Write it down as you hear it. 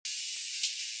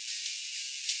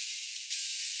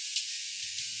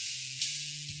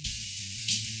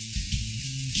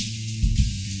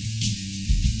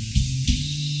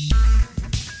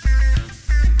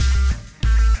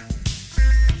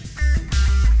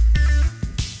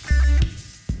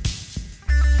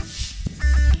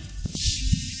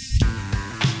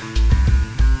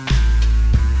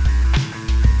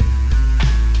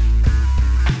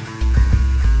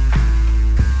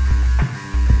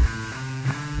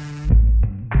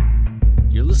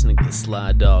listening to the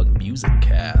Sly Dog Music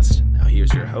Cast. Now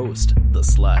here's your host, the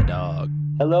Sly Dog.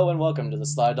 Hello and welcome to the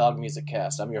Sly Dog Music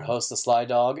Cast. I'm your host, the Sly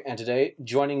Dog, and today,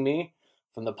 joining me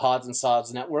from the Pods and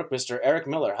Sods Network, Mr. Eric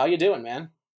Miller. How you doing,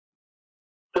 man?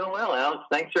 Doing well, Alex.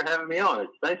 Thanks for having me on.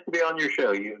 It's nice to be on your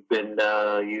show. You've been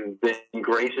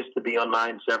gracious to be on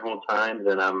mine several times,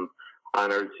 and I'm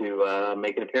honored to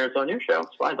make an appearance on your show,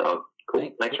 Sly Dog.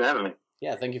 Cool. Thanks for having me.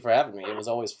 Yeah, thank you for having me. It was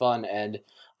always fun, and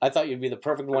I thought you'd be the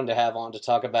perfect one to have on to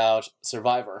talk about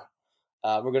Survivor.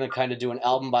 We're going to kind of do an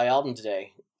album by album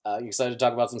today. You excited to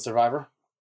talk about some Survivor?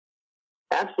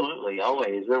 Absolutely,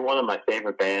 always. They're one of my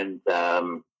favorite bands.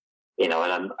 And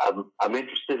I'm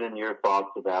interested in your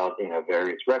thoughts about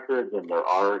various records and their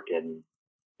art and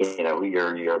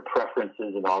your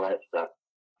preferences and all that stuff.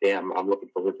 Yeah, I'm looking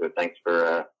forward to it. Thanks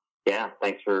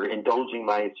for indulging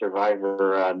my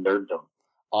Survivor nerddom.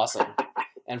 Awesome.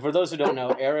 And for those who don't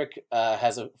know, Eric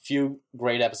has a few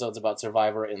great episodes about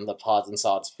Survivor in the Pods and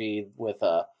Sods feed with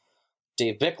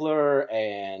Dave Bickler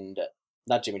and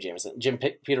not Jimmy Jamison, Jim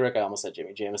Peterick. I almost said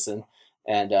Jimmy Jamison.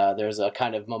 And there's a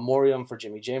kind of memoriam for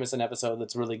Jimmy Jamison episode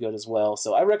that's really good as well.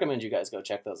 So I recommend you guys go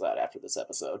check those out after this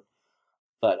episode.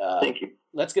 But thank you.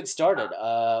 Let's get started.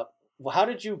 How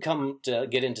did you come to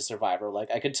get into Survivor?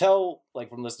 Like I could tell, like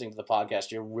from listening to the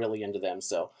podcast, you're really into them.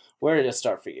 So where did it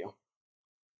start for you?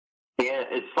 Yeah,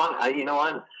 it's fun. I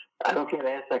don't get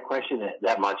asked that question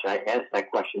that much. I ask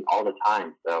that question all the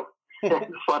time. So it's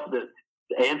fun to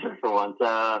answer for once.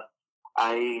 I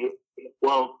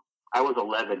was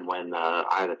 11 when Eye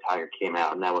of the Tiger came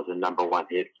out, and that was a number one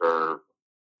hit for,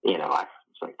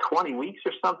 it's like 20 weeks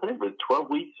or something. It was 12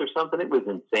 weeks or something. It was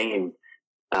insane.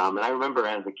 And I remember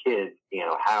as a kid,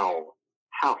 how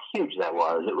huge that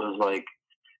was. It was like,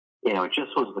 it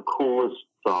just was the coolest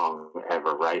song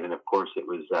ever, right? And of course it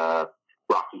was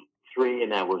Rocky III,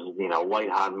 and that was, a white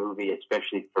hot movie,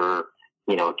 especially for,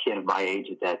 a kid of my age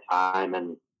at that time.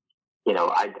 And,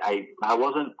 I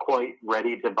wasn't quite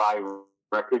ready to buy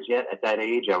records yet at that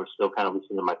age. I was still kind of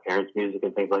listening to my parents' music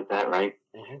and things like that, right?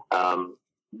 Mm-hmm.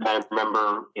 I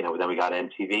remember, then we got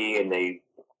MTV, and they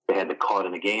had the Caught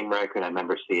in the Game record. I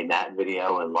remember seeing that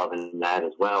video and loving that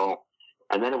as well.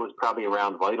 And then it was probably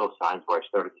around Vital Signs where I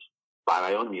started to buy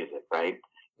my own music, right?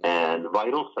 And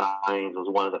Vital Signs was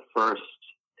one of the first,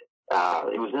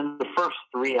 it was in the first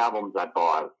three albums I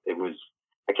bought.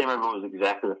 I can't remember what was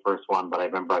exactly the first one, but I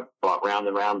remember I bought Round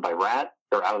and Round by Rat,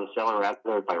 or Out of the Cellar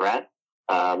rather, by Rat.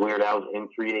 Weird Al's In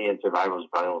 3D and Survivor's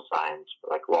Vital Signs.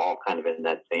 Like we're all kind of in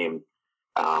that same,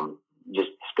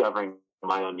 just discovering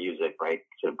my own music, right?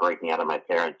 So breaking out of my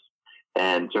parents.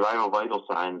 And Survival Vital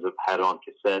Signs I've had on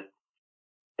cassette,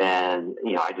 and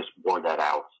I just wore that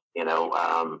out,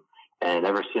 and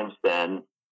ever since then,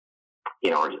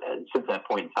 or since that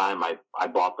point in time, I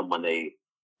bought them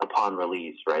upon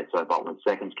release, right? So I bought When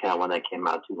Seconds Count when that came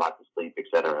out, Too Hot to Sleep,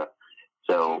 etc.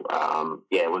 So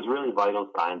it was really Vital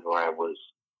Signs where I was,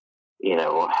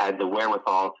 had the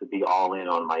wherewithal to be all in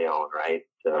on my own, right?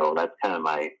 So that's kind of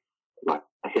my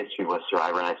history with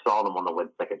Survivor, and I saw them on the When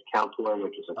Seconds Count tour,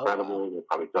 which is incredible. Oh, wow. They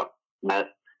probably talked about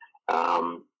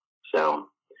that. So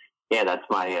yeah, that's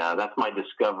my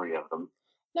discovery of them.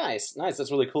 Nice.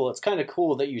 That's really cool. It's kind of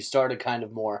cool that you started kind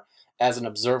of more as an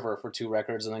observer for two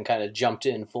records and then kind of jumped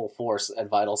in full force at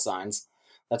Vital Signs.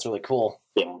 That's really cool.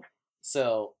 Yeah.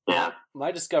 So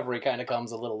my discovery kind of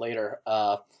comes a little later.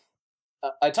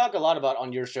 I talk a lot about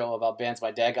on your show about bands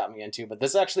my dad got me into, but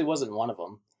this actually wasn't one of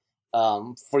them.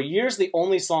 For years, the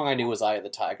only song I knew was Eye of the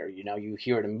Tiger. You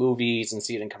hear it in movies and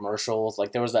see it in commercials.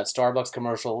 Like there was that Starbucks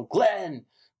commercial, Glenn.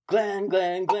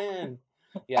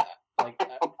 Yeah, like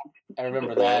I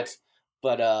remember that.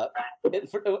 But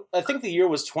I think the year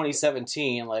was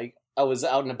 2017. Like I was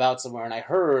out and about somewhere and I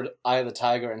heard Eye of the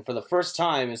Tiger, and for the first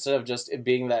time, instead of just it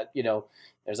being that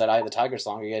there's that Eye of the Tiger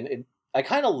song again, I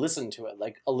kind of listened to it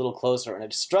like a little closer, and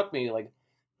it struck me like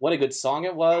what a good song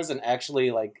it was, and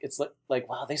actually like it's like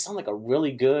wow, they sound like a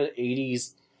really good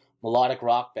 80s melodic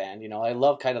rock band. I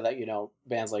love kind of that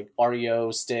bands like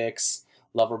REO, Styx,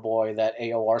 Loverboy, that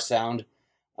AOR sound.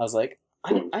 I was like,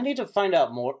 I need to find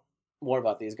out more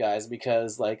about these guys,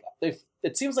 because like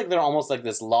it seems like they're almost like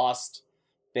this lost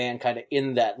band kind of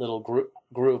in that little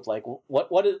group. Like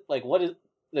what is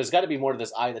there's got to be more to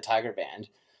this Eye of the Tiger band.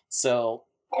 So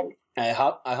I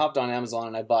hopped on Amazon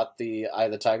and I bought the Eye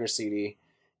of the Tiger CD,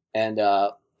 and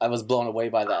I was blown away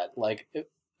by that. Like it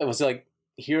was like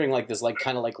hearing like this like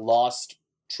kind of like lost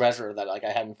treasure that like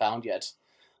I hadn't found yet.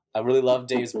 I really loved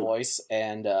Dave's voice,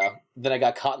 and then I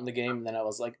got Caught in the Game, and then I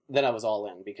was all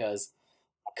in, because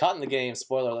Caught in the Game,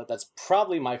 spoiler alert, that's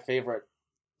probably my favorite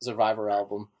Survivor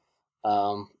album.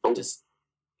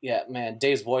 Yeah, man,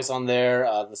 Dave's voice on there.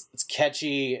 It's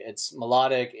catchy. It's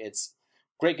melodic. It's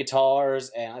great guitars,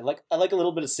 and I like a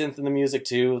little bit of synth in the music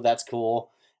too. That's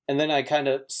cool. And then I kind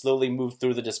of slowly moved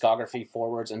through the discography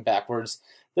forwards and backwards.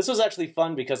 This was actually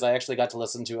fun because I actually got to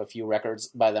listen to a few records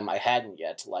by them I hadn't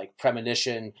yet, like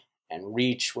Premonition and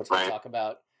Reach, which we'll talk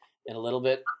about in a little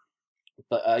bit.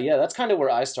 But yeah, that's kind of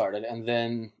where I started, and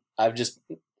then I've just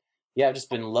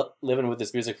been living with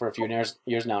this music for a few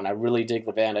years now, and I really dig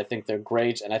the band. I think they're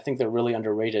great, and I think they're really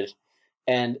underrated.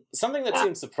 And something that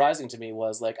seemed surprising to me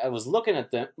was like I was looking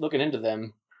into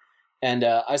them, and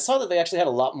I saw that they actually had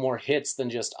a lot more hits than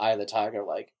just "Eye of the Tiger."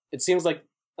 Like it seems like,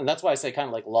 and that's why I say kind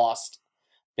of like lost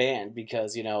band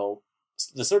because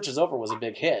 "The Search Is Over" was a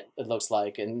big hit. It looks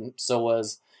like, and so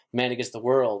was "Man Against the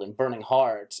World" and "Burning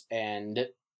Heart" and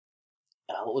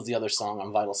what was the other song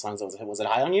on Vital Signs that was a hit? Was it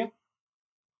 "High on You"?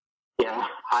 Yeah,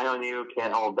 "High on You,"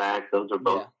 "Can't Hold Back." Those are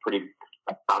both pretty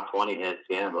top 20 hits.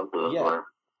 Yeah, both of those were.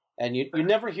 And you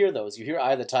never hear those. You hear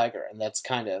 "Eye of the Tiger," and that's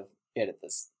kind of it at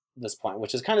this point,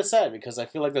 which is kind of sad because I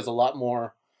feel like there's a lot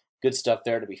more good stuff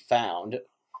there to be found.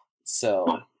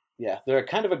 So, yeah, they're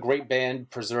kind of a great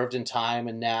band, preserved in time,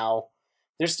 and now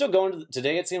they're still going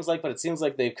today, it seems like, but it seems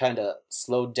like they've kind of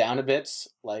slowed down a bit.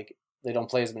 Like, they don't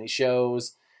play as many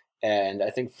shows, and I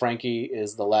think Frankie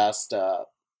is the last the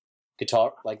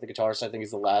guitarist, I think he's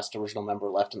the last original member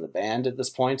left in the band at this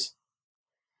point.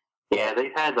 Yeah,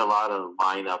 they've had a lot of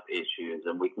lineup issues,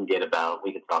 and we can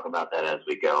talk about that as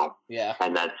we go. Yeah,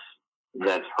 and that's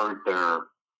hurt their.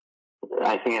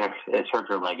 I think it's hurt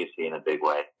their legacy in a big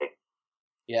way.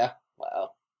 Yeah.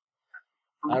 Wow.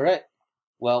 All right.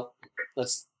 Well,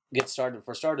 let's get started.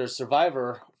 For starters,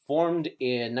 Survivor formed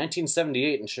in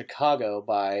 1978 in Chicago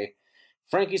by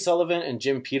Frankie Sullivan and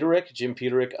Jim Peterick. Jim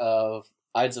Peterick of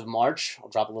Ides of March. I'll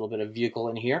drop a little bit of Vehicle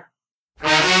in here.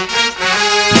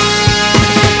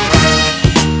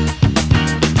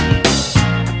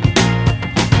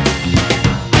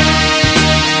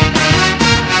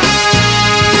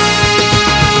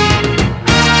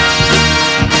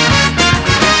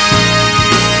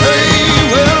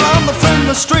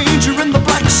 A stranger in the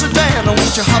black sedan,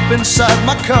 won't you hop inside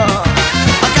my car?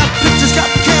 I got pictures, got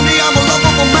candy, I'm a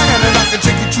lovable man, and I can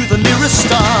take you to the nearest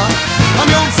star. I'm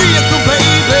your vehicle,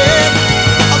 baby,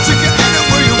 I'll take you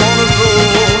anywhere you wanna go.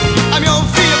 I'm your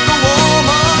vehicle,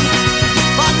 woman,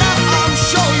 by now I'm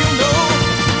sure you know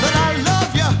that I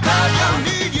love you, I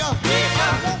need you,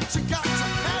 I want to, got to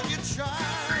have you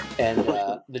try. And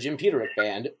the Jim Peterick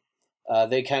Band,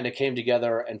 they kind of came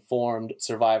together and formed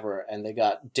Survivor, and they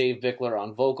got Dave Bickler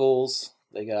on vocals.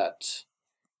 They got,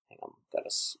 hang on, got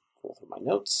to scroll through my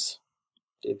notes.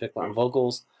 Dave Bickler on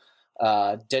vocals,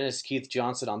 Dennis Keith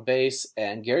Johnson on bass,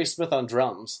 and Gary Smith on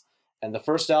drums. And the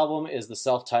first album is the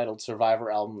self-titled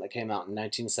Survivor album that came out in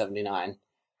 1979.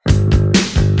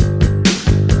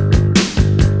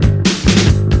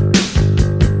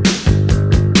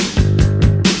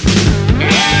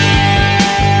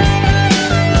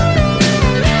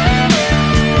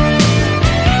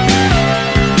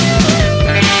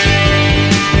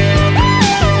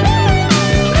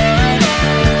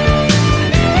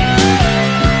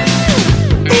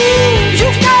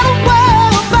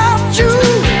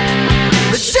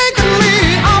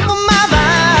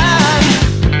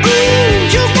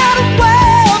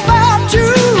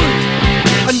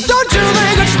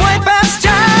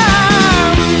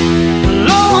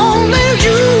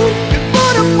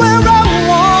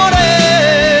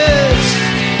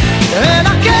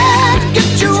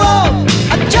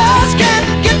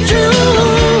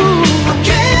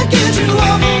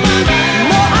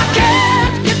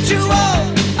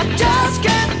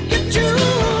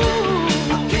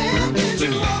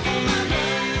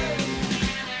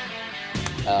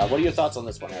 What are your thoughts on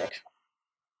this one, Eric?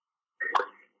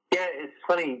 Yeah, it's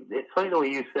funny. It's funny the way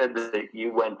you said that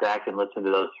you went back and listened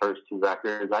to those first two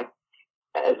records.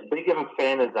 As big of a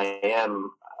fan as I am,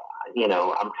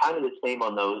 I'm kind of the same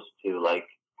on those two. Like,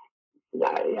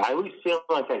 I always feel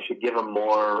like I should give them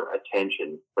more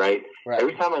attention, right?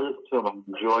 Every time I listen to them,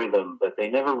 I enjoy them, but they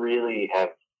never really have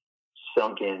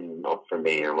sunk in for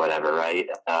me or whatever, right?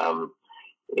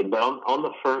 But on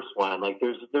the first one, like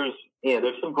there's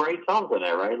some great songs in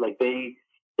there, right? Like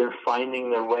they're finding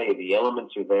their way. The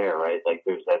elements are there, right? Like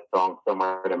there's that song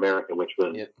 "Somewhere in America," which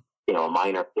was a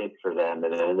minor hit for them,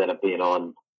 and it ended up being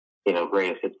on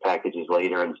greatest hits packages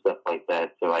later and stuff like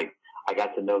that. So I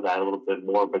got to know that a little bit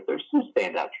more. But there's some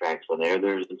standout tracks on there.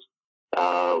 There's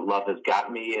 "Love Has Got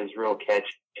Me" is real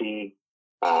catchy.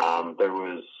 There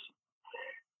was.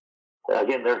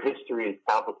 Again, their history is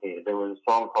complicated. There was a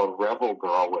song called "Rebel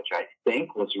Girl," which I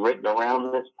think was written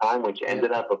around this time, which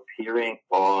ended up appearing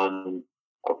on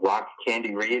rock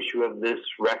candy reissue of this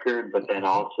record, but then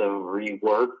also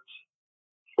reworked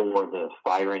for the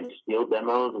Fire and Steel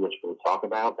demos, which we'll talk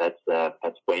about. That's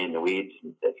way in the weeds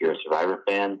if you're a Survivor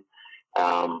fan.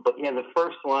 But yeah, the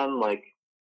first one, like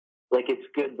it's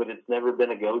good, but it's never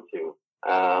been a go-to.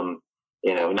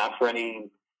 Not for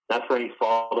any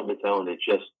fault of its own. It's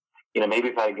just, maybe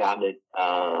if I had gotten it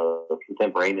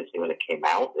contemporaneously when it came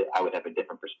out, I would have a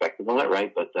different perspective on it,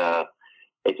 right? But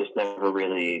it just never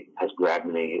really has grabbed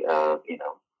me,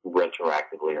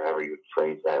 retroactively, or however you would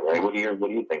phrase that, right? What do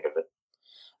you think of it?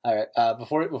 All right.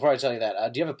 Before I tell you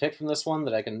that, do you have a pick from this one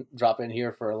that I can drop in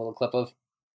here for a little clip of?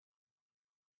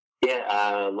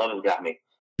 Yeah, Love Has Got Me.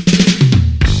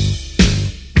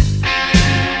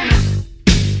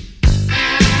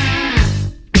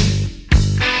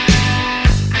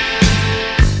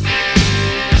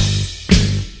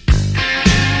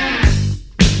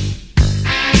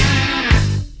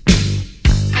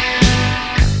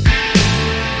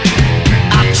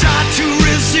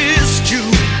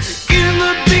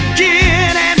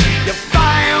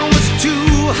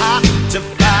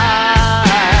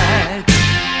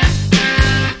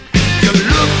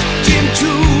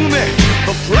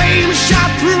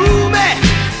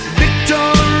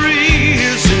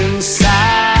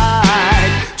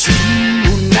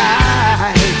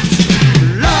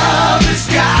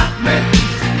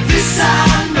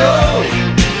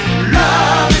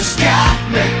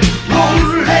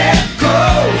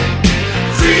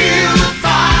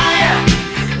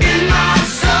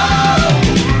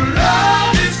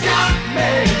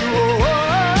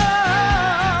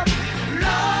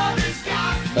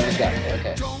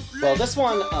 This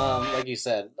one, like you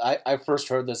said, I first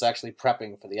heard this actually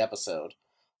prepping for the episode.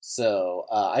 So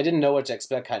I didn't know what to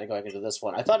expect kind of going into this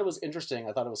one. I thought it was interesting.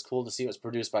 I thought it was cool to see it was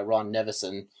produced by Ron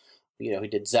Nevison. He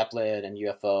did Zeppelin and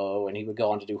UFO, and he would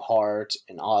go on to do Heart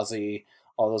and Ozzy,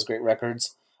 all those great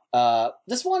records.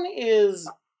 This one there's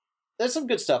some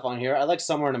good stuff on here. I like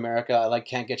Somewhere in America. I like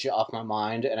Can't Get You Off My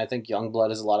Mind, and I think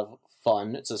Youngblood is a lot of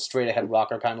fun. It's a straight-ahead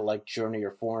rocker, kind of like Journey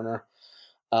or Foreigner.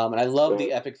 And I love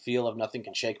the epic feel of Nothing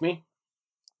Can Shake Me.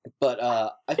 But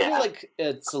I feel like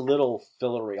it's a little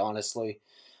fillery, honestly.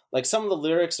 Like, some of the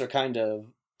lyrics are kind of,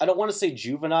 I don't want to say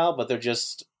juvenile, but they're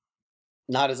just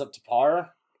not as up to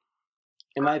par,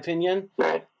 in my opinion.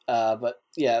 But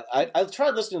yeah, I've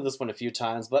tried listening to this one a few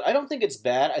times, but I don't think it's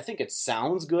bad. I think it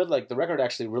sounds good. Like, the record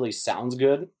actually really sounds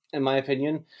good, in my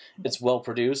opinion. It's well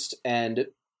produced, and,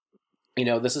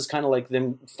 this is kind of like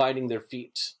them finding their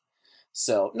feet.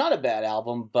 So, not a bad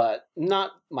album, but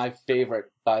not my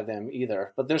favorite by them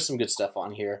either. But there's some good stuff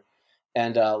on here.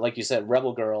 And like you said,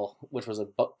 Rebel Girl, which was a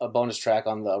bonus track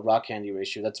on the Rock Candy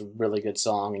reissue, that's a really good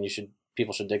song, and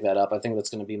people should dig that up. I think that's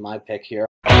going to be my pick here.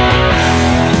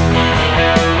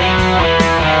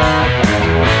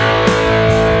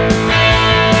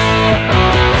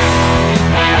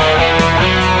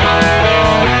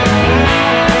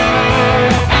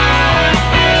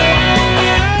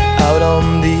 Out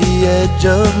on the edge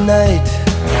of night,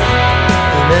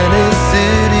 in any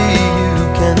city you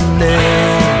can name,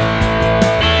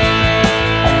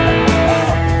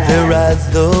 there rides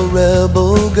the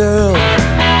rebel girl, the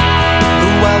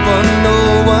wild one no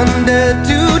one dared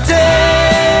to tame.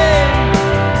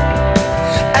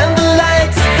 And the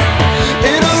light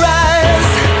in her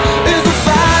eyes is a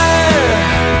fire.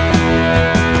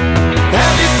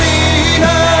 Have you seen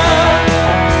her?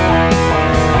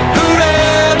 The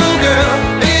rebel girl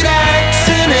in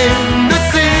action in the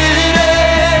city.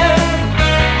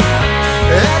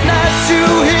 At night you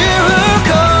hear her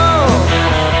call.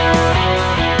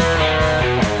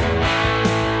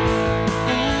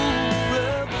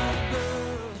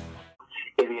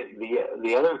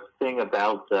 The other thing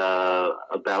about their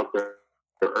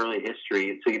early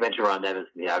history, so you mentioned Ron Nevison,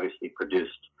 he obviously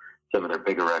produced some of their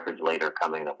bigger records later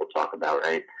coming that we'll talk about,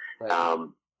 right?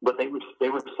 But they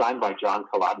were signed by John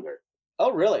Kalodner.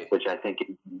 Oh, really? Which I think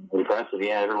is impressive.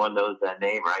 Yeah, everyone knows that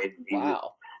name, right?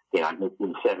 Wow. I guess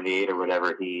in '78 or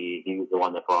whatever, he was the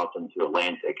one that brought them to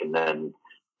Atlantic, and then,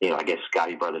 I guess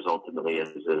Scotty Brothers ultimately is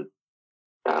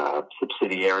a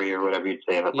subsidiary or whatever you'd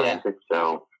say of Atlantic. Yeah.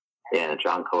 So, yeah,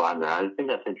 John Kalodner. I think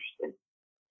that's interesting.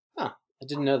 Huh. I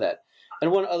didn't know that.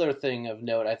 And one other thing of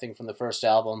note, I think, from the first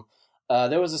album,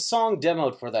 there was a song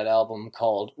demoed for that album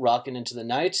called Rockin' Into the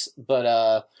Night,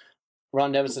 but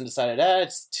Ron Nevison decided,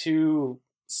 it's too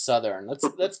Southern.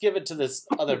 Let's give it to this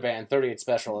other band, 38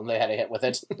 Special, and they had a hit with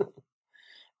it.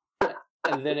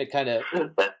 And then it kind of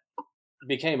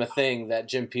became a thing that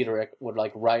Jim Peterick would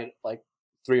write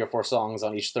 3 or 4 songs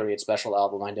on each 38 Special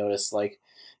album. I noticed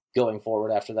going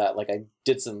forward after that, I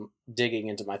did some digging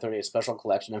into my 38 Special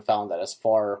collection and found that as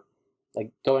far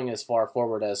like going as far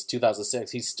forward as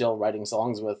 2006, he's still writing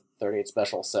songs with 38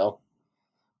 Special. So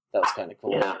that was kind of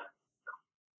cool. Yeah,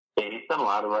 he's done a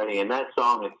lot of writing, and that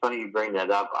song. It's funny you bring that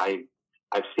up.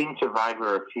 I've seen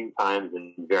Survivor a few times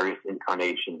in various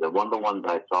incarnations, and one of the ones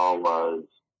I saw was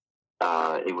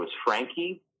it was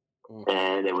Frankie,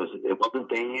 and it wasn't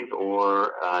Dave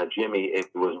or Jimmy. It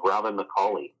was Robin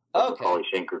McCauley, the McCauley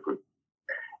Schenker group,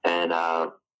 and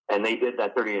they did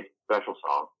that 38 Special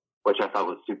song, which I thought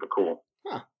was super cool.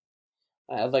 Huh.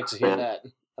 I'd like to hear that.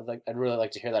 I'd really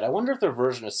like to hear that. I wonder if their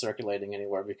version is circulating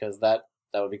anywhere, because that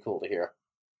would be cool to hear.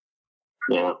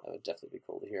 Yeah, that would definitely be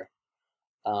cool to hear.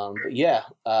 But yeah,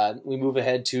 we move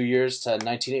ahead 2 years to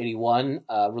 1981,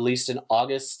 released in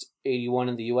August 81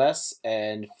 in the US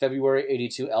and February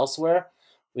 82 elsewhere.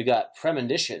 We got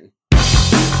Premonition.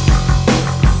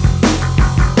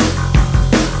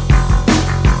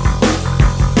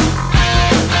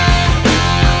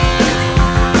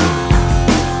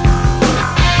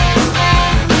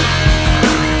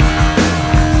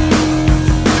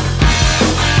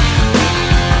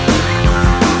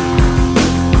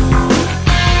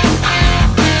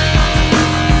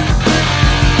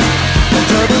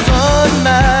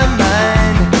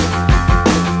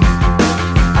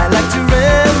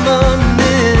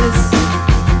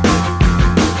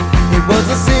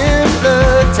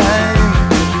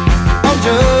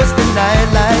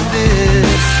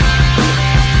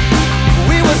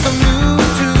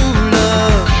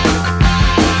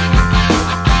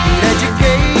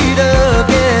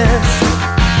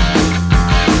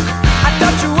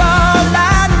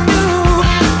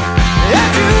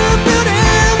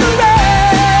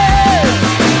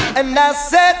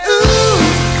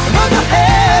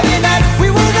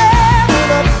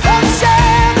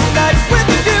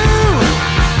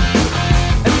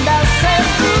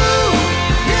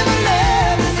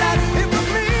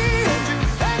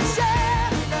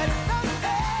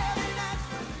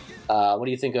 What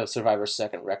do you think of Survivor's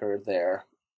second record there,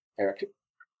 Eric?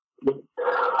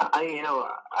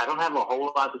 I don't have a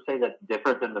whole lot to say that's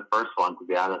different than the first one, to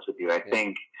be honest with you. I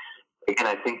think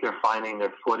they're finding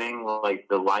their footing. Like,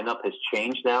 the lineup has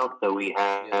changed now, so we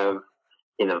have,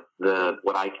 the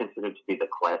what I consider to be the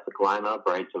classic lineup,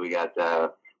 right? So we got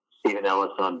Stephen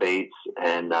Ellis on bass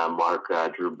and Mark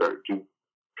Dubray.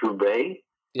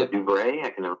 Yep. Dubray, I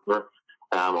can remember.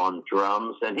 On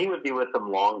drums, and he would be with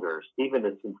them longer. Stephen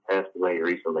has since passed away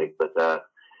recently, but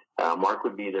Mark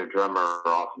would be their drummer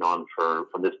off and on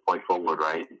from this point forward,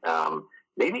 right?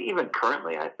 Maybe even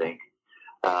currently, I think.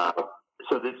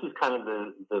 So this is kind of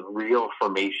the real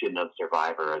formation of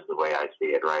Survivor, as the way I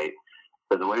see it, right?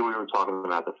 So the way we were talking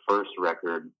about the first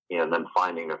record, them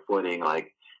finding their footing,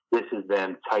 like, this is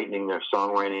them tightening their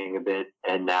songwriting a bit,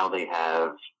 and now they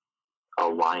have a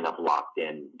lineup locked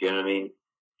in. Do you know what I mean?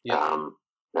 Yeah.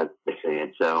 That's basically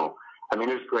it. So, I mean,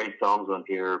 there's great songs on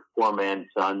here. Poor Man's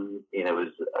Son, is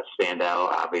a standout,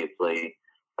 obviously.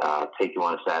 Take You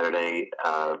on a Saturday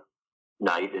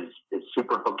Night is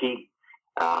super hooky.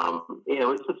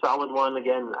 It's a solid one.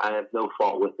 Again, I have no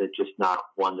fault with it, just not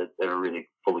one that ever really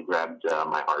fully grabbed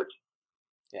my heart.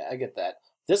 Yeah, I get that.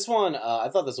 This one, I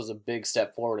thought this was a big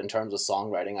step forward in terms of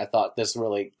songwriting. I thought this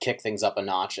really kicked things up a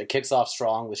notch. It kicks off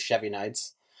strong with Chevy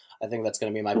Nights. I think that's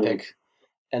going to be my pick.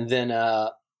 And then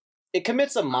it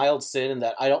commits a mild sin in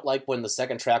that I don't like when the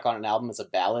second track on an album is a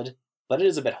ballad, but it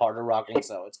is a bit harder rocking,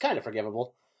 so it's kind of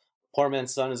forgivable. Poor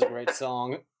Man's Son is a great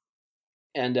song.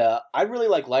 And I really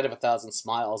like Light of a Thousand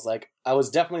Smiles. Like, I was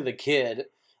definitely the kid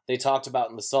they talked about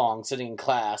in the song, sitting in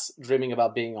class, dreaming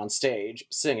about being on stage,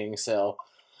 singing, so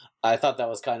I thought that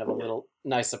was kind of a little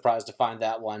nice surprise to find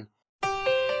that one.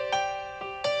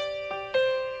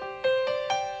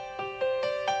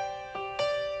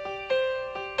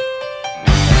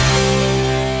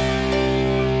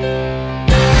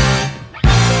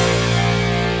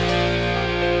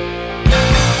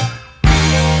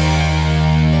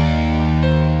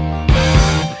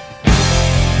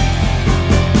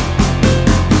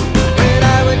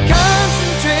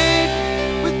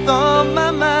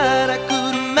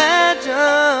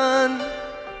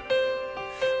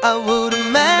 I would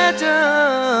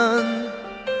imagine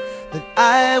that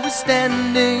I was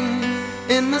standing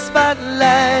in the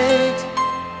spotlight,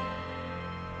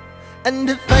 and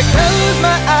if I close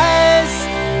my eyes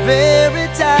very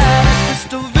tight,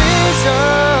 crystal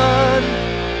vision,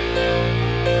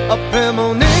 a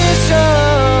premonition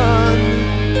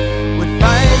would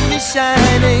find me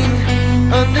shining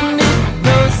underneath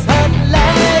those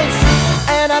spotlights,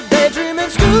 and I daydream in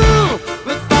school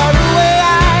with faraway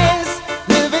eyes,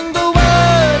 living the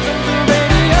words of the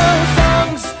radio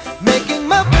songs, making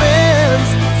my friends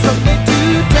someday to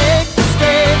take the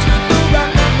stage, the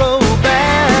rock and roll band.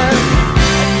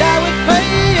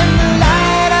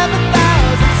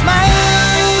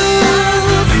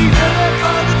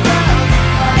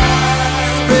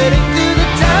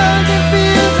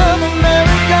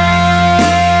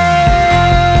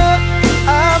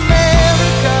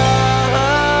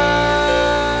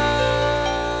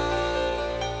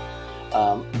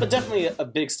 but definitely a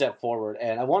big step forward.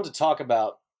 And I wanted to talk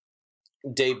about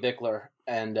Dave Bickler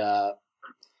and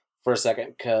for a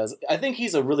second, because I think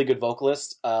he's a really good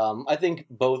vocalist. I think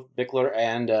both Bickler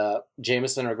and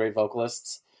Jameson are great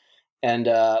vocalists, and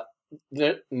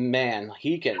man,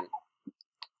 he can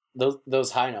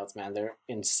those high notes, man, they're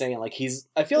insane. Like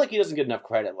I feel like he doesn't get enough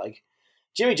credit. Like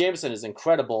Jimmy Jameson is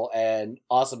incredible and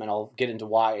awesome, and I'll get into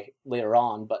why later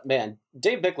on. But man,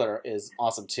 Dave Bickler is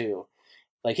awesome too.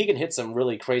 Like he can hit some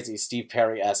really crazy Steve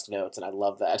Perry-esque notes, and I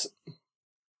love that.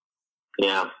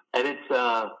 Yeah, and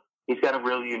it's he's got a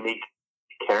really unique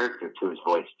character to his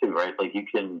voice too, right? Like you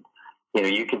can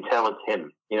tell it's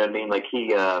him. You know what I mean? Like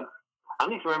he, I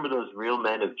don't know if you remember those Real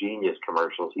Men of Genius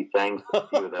commercials. He sang a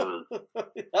few of those.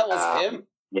 That was him.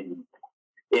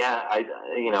 Yeah,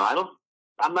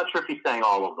 I'm not sure if he sang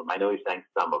all of them. I know he sang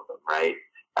some of them, right?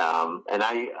 And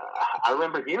I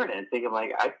remember hearing it and thinking,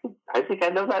 like, I think I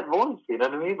know that voice. You know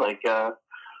what I mean? Like,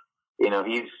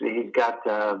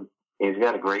 he's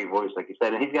got a great voice, like you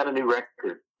said, and he's got a new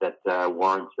record that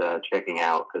warrants checking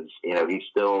out because he's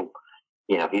still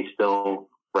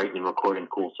writing and recording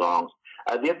cool songs.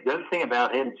 The other thing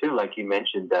about him too, like you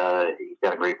mentioned, he's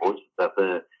got a great voice and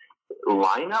stuff.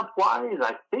 Lineup wise,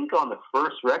 I think on the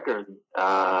first record,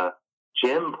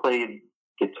 Jim played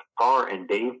guitar and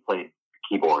Dave played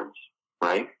keyboards,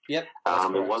 right? Yep.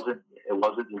 It wasn't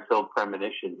until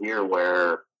Premonition here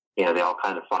where they all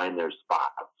kind of find their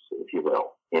spots, if you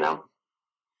will.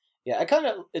 Yeah,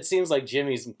 it seems like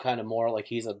Jimmy's kind of more like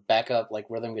he's a backup, like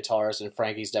rhythm guitarist, and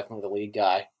Frankie's definitely the lead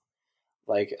guy.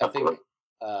 Like I think,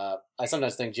 I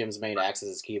sometimes think Jim's main axe is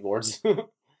his keyboards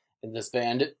in this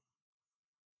band.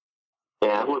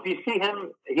 Yeah, well, if you see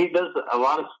him, he does a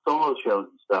lot of solo shows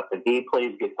and stuff, and he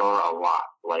plays guitar a lot.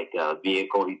 Like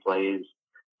Vehicle, he plays.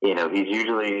 He's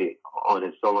usually on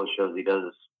his solo shows. He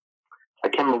does. I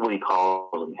can't remember what he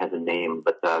calls them. He has a name,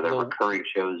 but they're recurring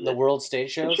shows. The World Stage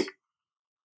shows.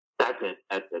 That's it.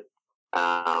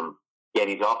 Yeah,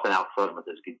 he's often out front with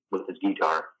his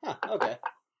guitar. Huh, okay.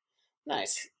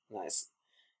 Nice.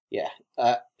 Yeah,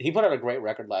 he put out a great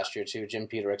record last year too, Jim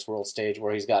Peterick's World Stage,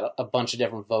 where he's got a bunch of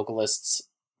different vocalists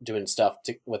doing stuff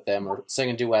with them, or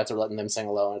singing duets, or letting them sing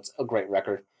alone. It's a great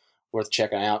record, worth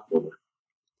checking out.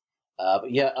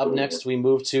 But yeah, up next we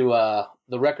move to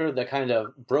the record that kind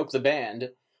of broke the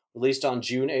band, released on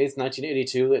June 8th,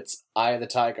 1982. It's Eye of the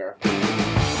Tiger.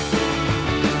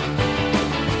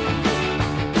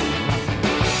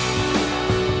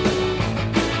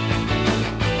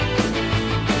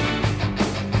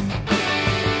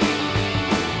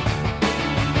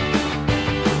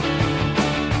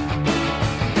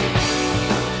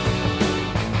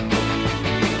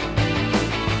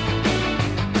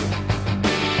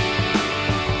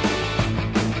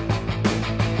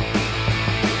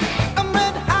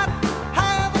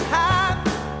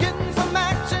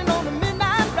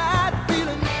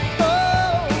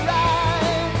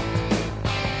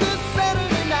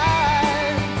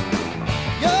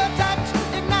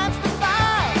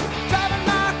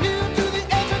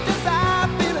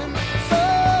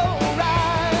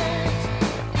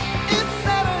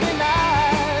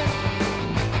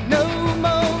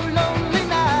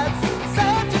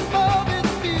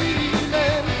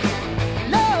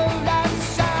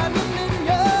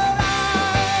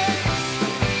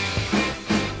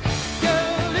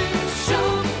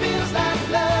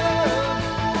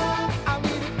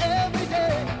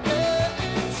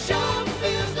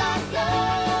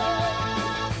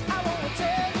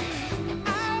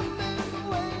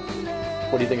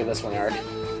 What do you think of this one, Eric?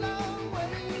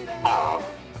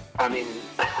 I mean,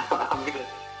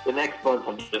 the next month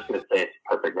I'm just gonna say it's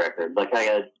a perfect record. Like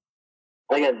I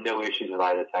got no issues with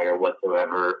Eye of the Tiger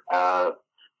whatsoever. I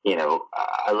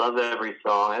love every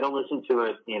song. I don't listen to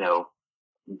it,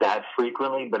 that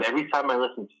frequently, but every time I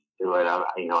listen to it,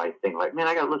 I think like, man,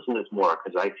 I gotta listen to this more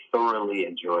because I thoroughly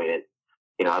enjoy it.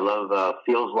 I love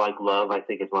Feels Like Love. I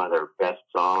think it's one of their best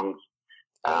songs.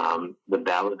 The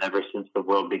ballad Ever Since the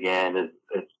World Began is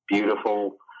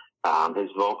beautiful. His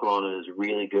vocal on it is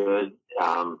really good.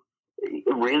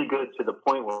 Really good to the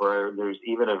point where there's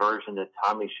even a version that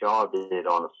Tommy Shaw did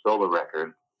on a solo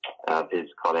record of his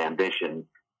called Ambition.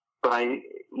 But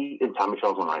Tommy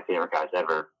Shaw's one of my favorite guys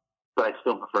ever, but I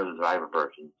still prefer the Survivor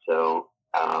version. So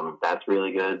that's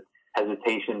really good.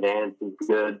 Hesitation Dance is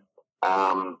good.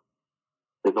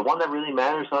 Is the one that really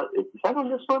matters? Is that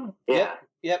on this one? Yeah.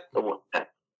 Yep.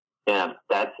 Yeah,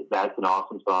 that's an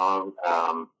awesome song.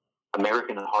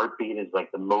 American Heartbeat is like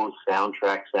the most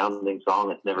soundtrack sounding song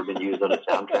that's never been used on a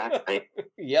soundtrack, right?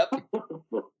 Yep.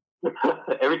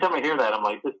 Every time I hear that, I'm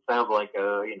like, this sounds like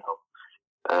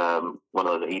one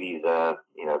of those 80s,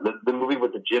 the movie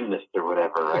with the gymnast or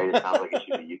whatever, right? It sounds like it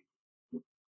should be a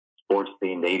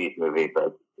sports-themed 80s movie,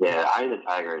 but yeah, Eye of the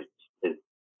Tiger is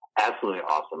absolutely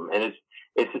awesome. And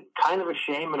it's kind of a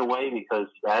shame in a way because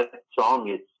that song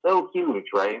is so huge,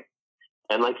 right?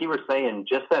 And like you were saying,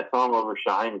 just that song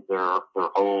overshines their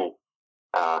whole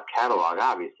catalog,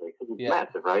 obviously, because it's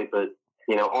massive, right? But,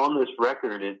 on this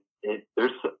record,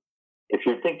 if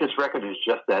you think this record is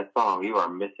just that song, you are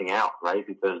missing out, right?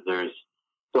 Because there's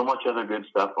so much other good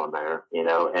stuff on there,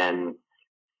 and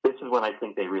this is when I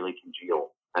think they really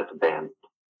congeal as a band.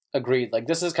 Agreed. Like,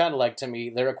 this is kind of like, to me,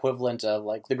 their equivalent of,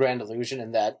 like, The Grand Illusion,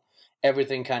 in that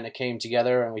everything kind of came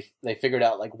together and they figured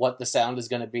out, like, what the sound is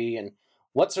going to be and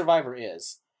what Survivor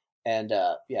is. And,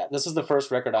 this was the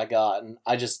first record I got, and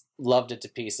I just loved it to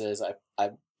pieces.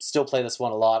 I still play this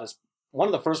one a lot. It's one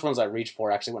of the first ones I reach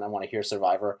for, actually, when I want to hear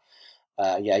Survivor.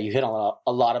 You hit on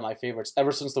a lot of my favorites.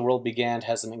 Ever Since the World Began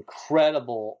has an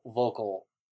incredible vocal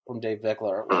from Dave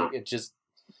Bickler. Like, it just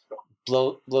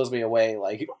blows me away.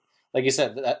 Like you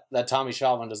said, that Tommy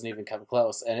Shaw one doesn't even come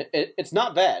close. And it's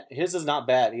not bad. His is not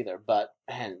bad either. But,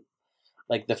 man,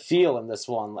 like, the feel in this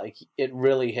one, like, it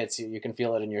really hits you. You can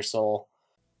feel it in your soul.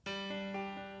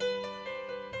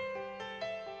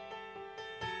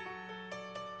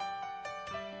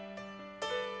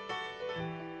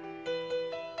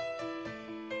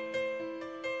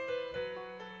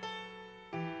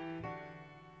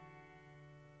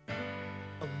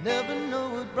 Never know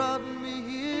what brought me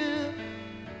here,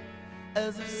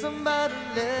 as if somebody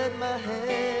led my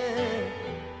hand.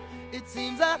 It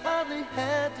seems I hardly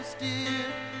had to steer,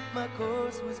 my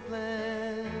course was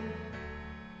planned.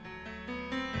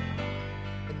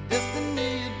 And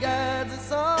destiny, it guides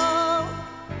us all,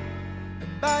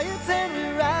 and by its hand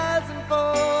we rise and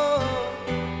fall,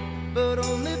 but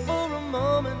only for a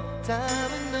moment,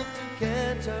 time enough to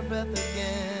catch our breath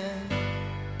again.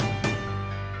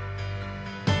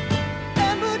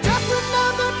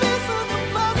 Another piece of the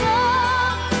puzzle,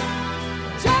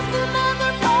 just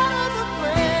another part of the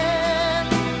plan.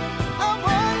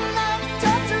 One life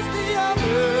touches the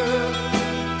other.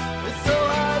 It's so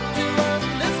hard to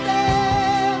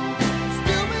understand.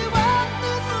 Still we walk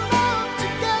this road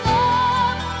together.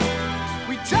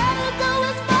 We try to go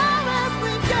as far as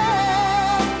we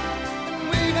can, and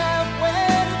we have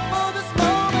waited for this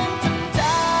moment in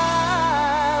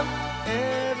time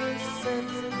ever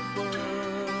since the world.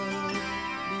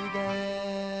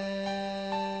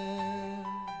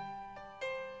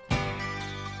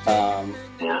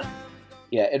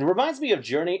 Yeah, it reminds me of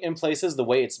Journey in places, the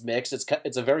way it's mixed.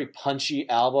 It's a very punchy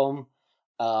album,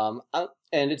 and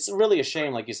it's really a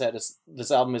shame, like you said,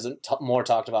 this album isn't more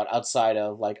talked about outside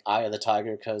of, like, Eye of the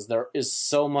Tiger, because there is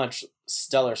so much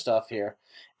stellar stuff here.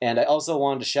 And I also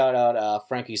wanted to shout out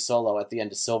Frankie's solo at the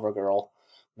end of Silver Girl.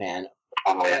 Man,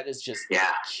 that is just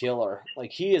killer.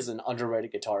 Like, he is an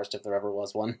underrated guitarist if there ever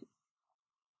was one.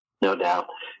 No doubt.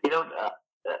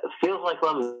 Feels Like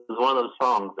Love is one of those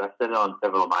songs. I've said it on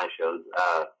several of my shows.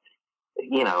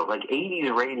 Like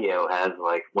 80s radio has,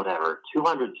 like,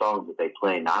 200 songs that they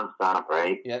play nonstop,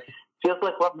 right? Yep. Feels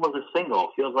Like Love was a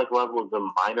single. Feels Like Love was a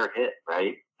minor hit,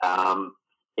 right?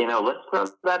 Let's throw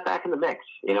that back in the mix.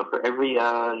 For every,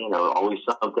 always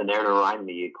something there to remind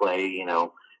me you play,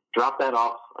 drop that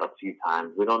off a few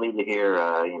times. We don't need to hear,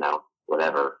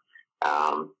 whatever.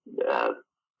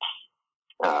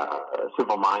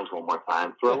 Simple Minds one more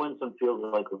time. Throw in some Feels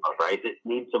Like Love, right? It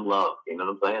needs some love. You know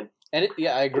what I'm saying? And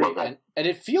I agree. And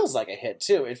it feels like a hit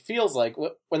too. It feels like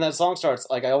when that song starts,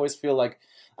 like, I always feel like,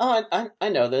 oh, I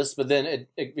know this, but then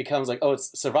it becomes like, oh,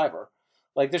 it's Survivor.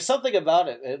 Like, there's something about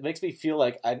it. It makes me feel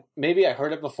like maybe I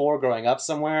heard it before growing up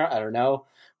somewhere. I don't know.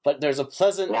 But there's a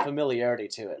pleasant familiarity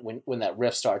to it when that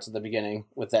riff starts at the beginning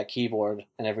with that keyboard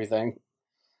and everything.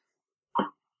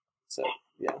 So,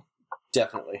 yeah,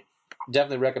 definitely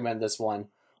recommend this one.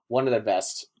 One of their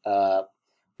best. But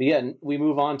yeah, we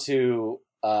move on to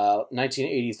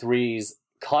 1983's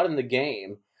Caught in the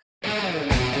Game.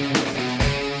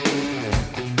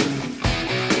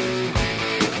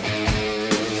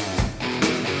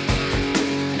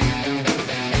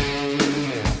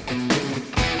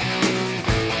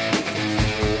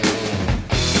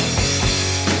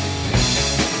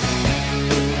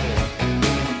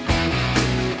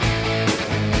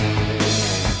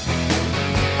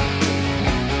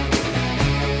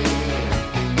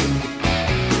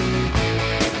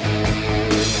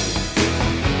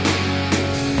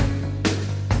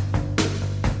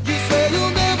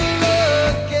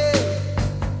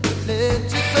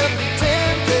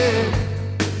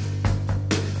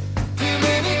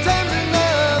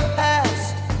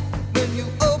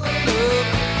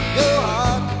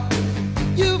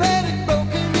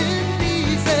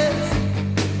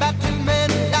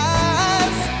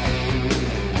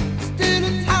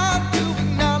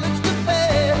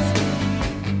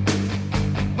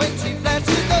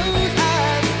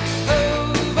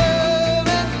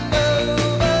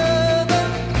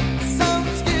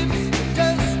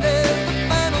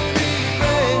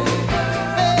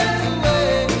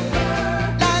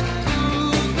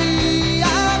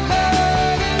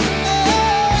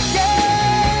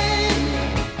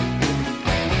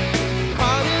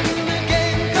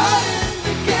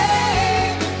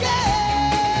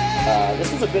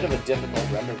 bit of a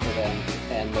difficult record for them.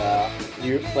 And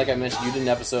you, like I mentioned, you did an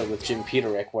episode with Jim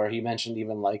Peterick where he mentioned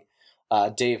even like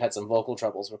Dave had some vocal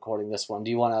troubles recording this one.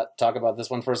 Do you want to talk about this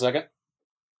one for a second?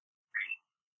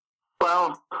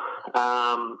 Well,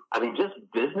 I mean, just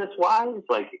business-wise,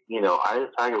 like, you know, Eye of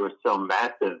the Tiger was so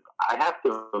massive. I have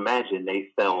to imagine they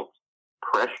felt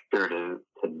pressure to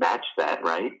match that,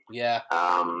 right? Yeah.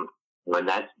 When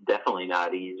that's definitely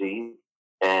not easy.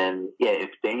 And yeah, if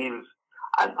Dave,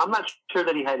 I'm not sure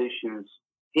that he had issues.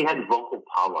 He had vocal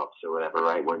polyps or whatever,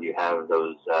 right? When you have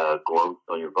those growths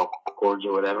on your vocal cords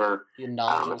or whatever. Your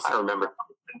nodules. I remember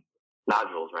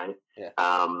nodules, right? Yeah.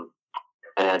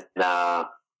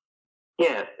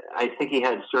 Yeah, I think he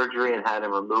had surgery and had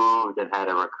them removed and had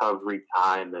a recovery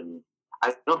time. And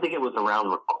I don't think it was around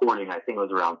recording. I think it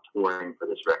was around touring for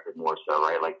this record more so,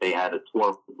 right? Like they had a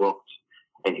tour booked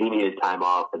and he needed time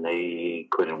off and they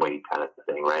couldn't wait kind of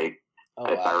thing, right? Oh,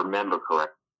 if I remember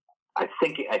correct. I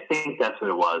think that's what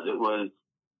it was. It was,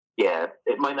 yeah,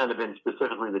 it might not have been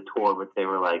specifically the tour, but they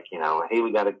were like, you know, hey,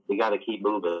 we gotta keep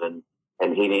moving.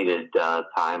 And he needed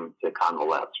time to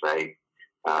convalesce, right?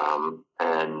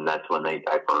 And that's when they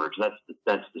diverge. That's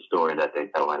the story that they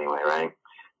tell anyway, right?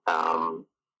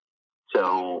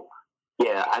 So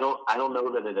yeah, I don't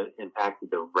know that it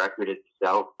impacted the record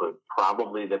itself, but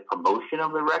probably the promotion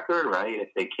of the record, right? If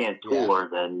they can't tour,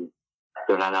 then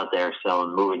they're not out there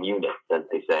selling moving units, as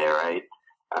they say, right?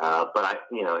 But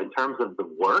in terms of the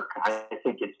work, I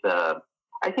think it's a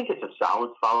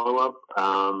solid follow up.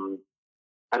 I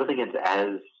don't think it's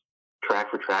as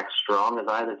track for track strong as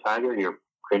Eye of the Tiger. You're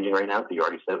cringing right now because you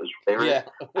already said it was your favorite.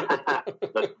 Yeah.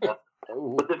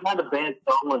 but there's not a bad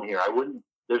song in here.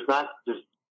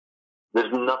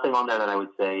 There's nothing on there that I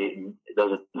would say it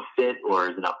doesn't fit or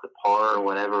isn't up to par or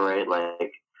whatever, right?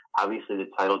 Like, obviously the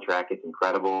title track is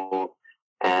incredible.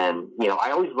 And, you know,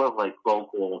 I always love like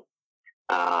vocal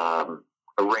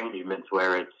arrangements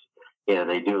where it's, you know,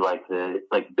 they do like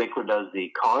Bickler does the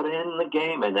caught in the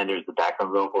game, and then there's the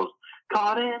background vocals,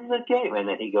 caught in the game, and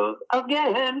then he goes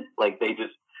again. Like they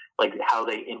just, like how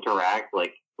they interact,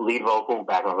 like lead vocal,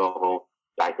 background vocal,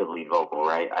 back to lead vocal,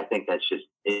 right? I think that's just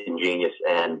ingenious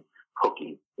and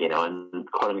hooky, you know, and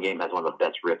Caught in the Game has one of the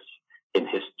best riffs in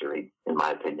history, in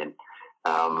my opinion.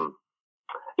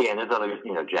 Yeah, and there's other,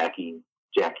 you know, Jackie,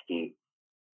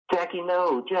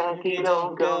 no, Jackie,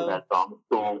 don't go. That song is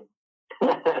cool.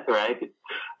 Right?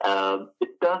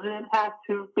 It doesn't have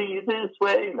to be this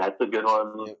way. That's a good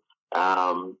one. Yep.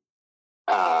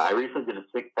 I recently did a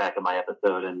 6-pack of my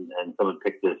episode, and someone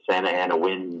picked the Santa Ana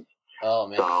Winds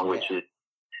song, which is,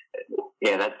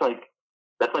 yeah, that's like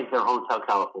their Hotel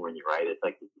California, right? It's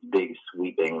like this big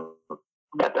sweeping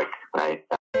epic, right?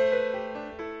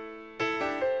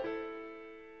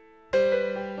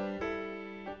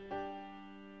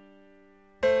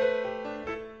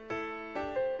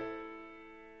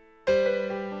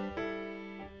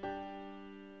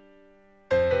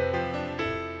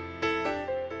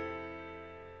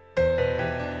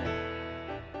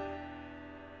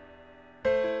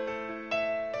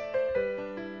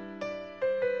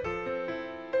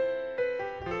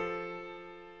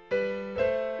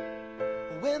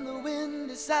 When the wind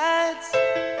decides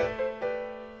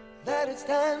that it's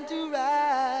time to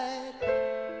ride,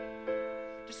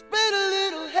 to spread a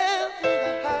little hell through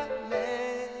the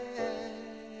heartland.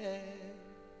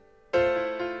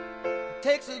 It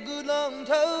takes a good long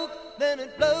toke, then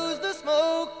it blows the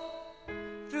smoke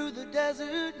through the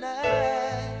desert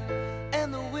night,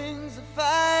 and the wings of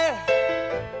fire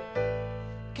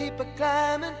keep a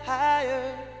climbing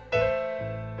higher.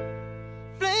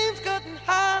 Flames cutting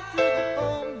high through the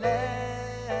homeland.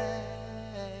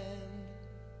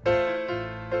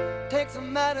 Takes a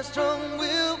mighty strong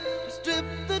will to strip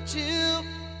the chill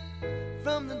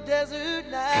from the desert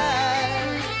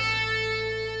night.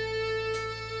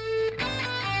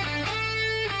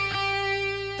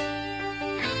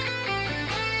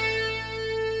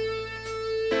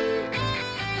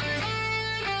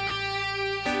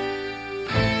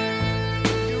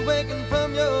 You're waking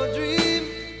from your dream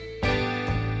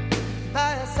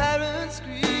by a siren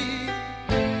scream,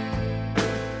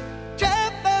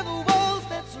 trapped by the walls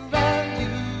that surround you.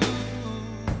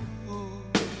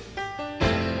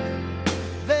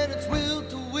 Then it's will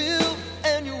to will,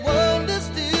 and you wonder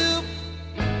still,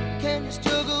 can you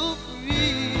struggle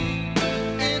free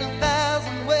in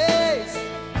 1,000 ways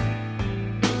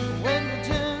when you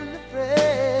turn to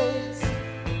phrase?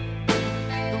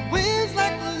 The wind's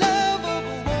like the love of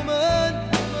a woman.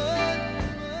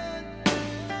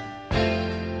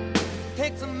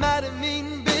 Takes a mighty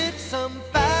mean bitch, some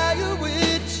fire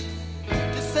witch,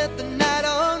 to set the night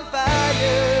on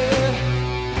fire.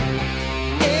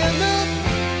 And the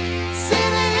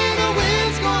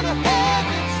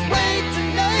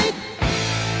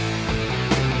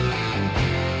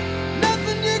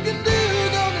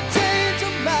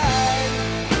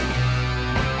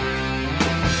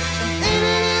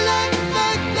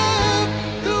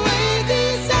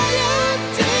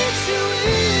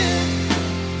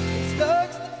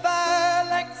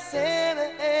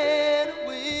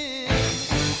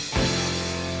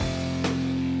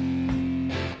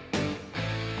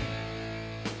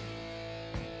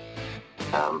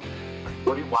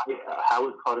Why? How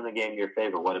is Caught in the Game your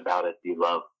favorite? What about it do you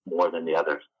love more than the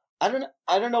others? I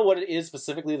don't know what it is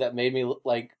specifically that made me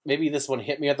like. Maybe this one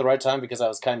hit me at the right time because I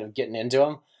was kind of getting into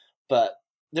them, but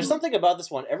there's something about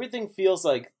this one. Everything feels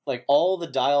like all the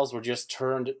dials were just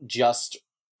turned just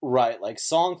right, like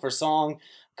song for song.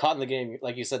 Caught in the Game,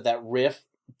 like you said, that riff,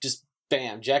 just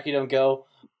bam. Jackie Don't Go,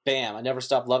 bam. I Never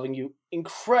Stop Loving You,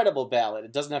 incredible ballad.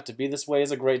 It Doesn't Have to Be This Way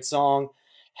is a great song.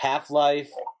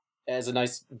 Half-Life has a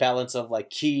nice balance of like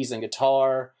keys and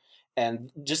guitar.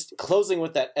 And just closing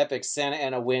with that epic Santa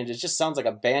Ana Wind, it just sounds like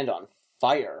a band on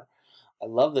fire. I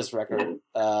love this record.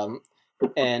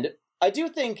 And I do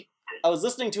think, I was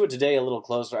listening to it today a little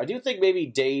closer, I do think maybe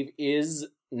Dave is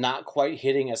not quite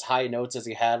hitting as high notes as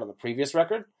he had on the previous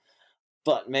record.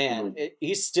 But man,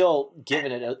 he's still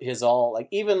giving it his all. Like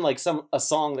even like a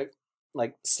song that,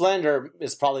 like Slender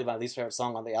is probably my least favorite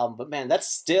song on the album. But man, that's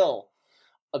still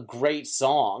a great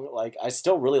song. Like I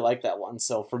still really like that one.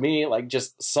 So for me, like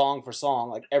just song for song,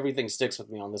 like everything sticks with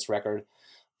me on this record.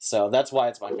 So that's why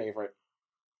it's my favorite.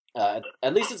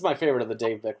 At least it's my favorite of the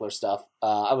Dave Bickler stuff.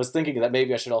 I was thinking that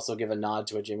maybe I should also give a nod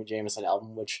to a Jimi Jamison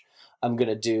album, which I'm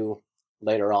gonna do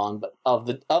later on. But of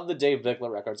the Dave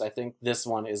Bickler records, I think this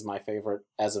one is my favorite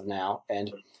as of now.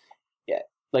 And yeah,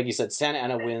 like you said, Santa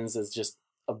Ana Winds is just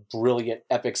a brilliant,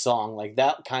 epic song. Like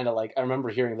that kind of like I remember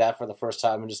hearing that for the first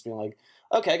time and just being like,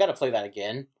 okay, I got to play that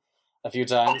again a few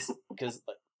times because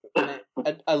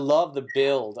I love the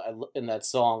build in that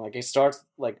song. Like it starts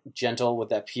like gentle with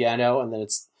that piano, and then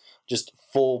it's just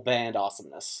full band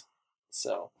awesomeness.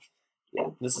 So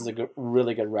yeah, this is a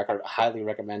really good record. Highly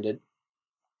recommended.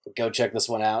 Go check this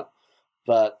one out.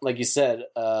 But like you said,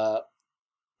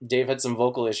 Dave had some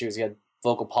vocal issues. He had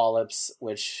vocal polyps,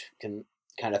 which can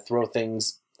kind of throw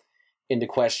things into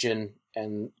question,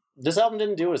 and this album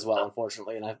didn't do as well,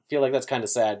 unfortunately, and I feel like that's kind of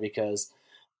sad because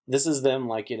this is them,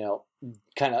 like, you know,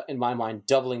 kind of, in my mind,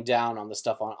 doubling down on the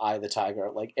stuff on Eye of the Tiger.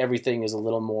 Like, everything is a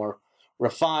little more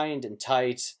refined and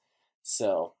tight,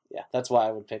 so, yeah, that's why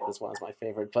I would pick this one as my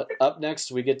favorite. But up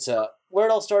next, we get to where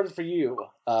it all started for you,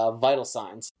 Vital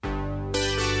Signs.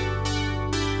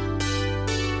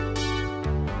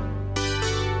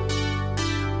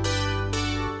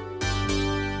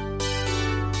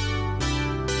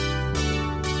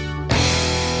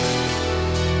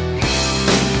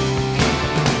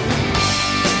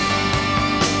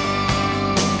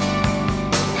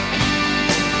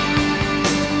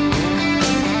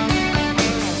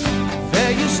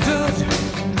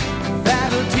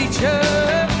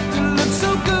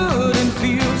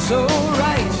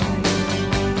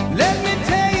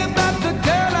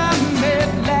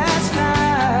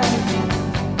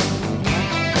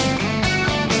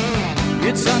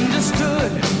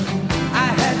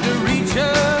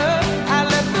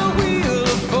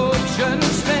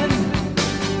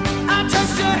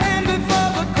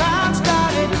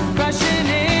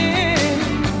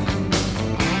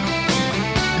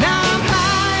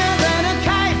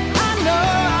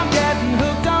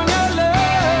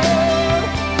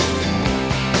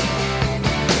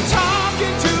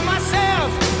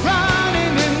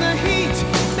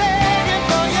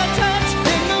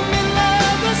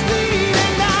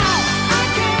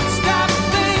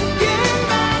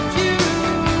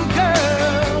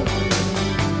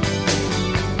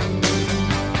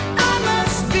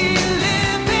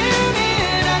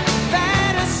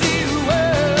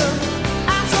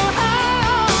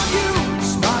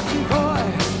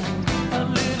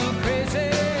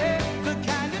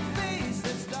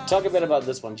 Talk a bit about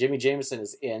this one. Jimi Jamison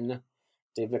is in,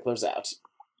 Dave Bickler's out.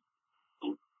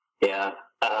 Yeah.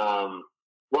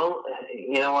 Well,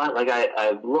 you know what? Like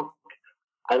I look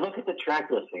at the track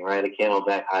listing, right? A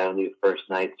Camelback High on the First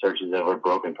Night, Searches Over,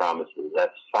 Broken Promises.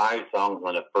 That's 5 songs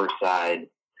on the first side,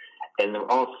 and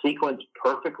they're all sequenced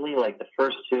perfectly. Like the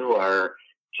first 2 are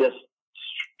just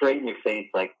straight in your face,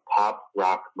 like pop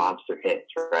rock monster hits,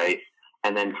 right?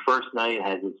 And then First Night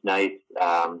has this nice,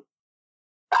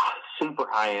 super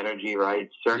high energy, right?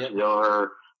 Searches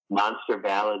Over, Monster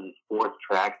Ballad is 4th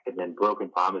track, and then Broken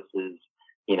Promises,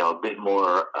 you know, a bit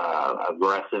more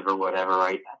aggressive or whatever,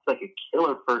 right? That's like a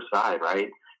killer first side, right?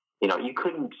 You know, you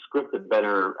couldn't script a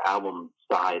better album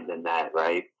side than that,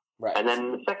 right? Right. And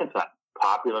then the second side,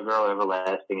 Popular Girl,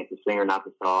 Everlasting, it's the singer, not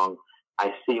the song.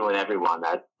 I See You in Everyone,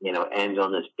 that, you know, ends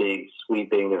on this big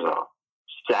sweeping, there's a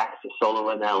sax solo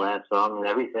in that last song and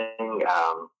everything.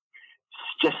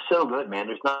 Just so good, man.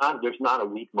 There's not a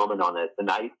weak moment on this. And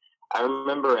I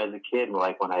remember as a kid,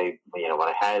 like when I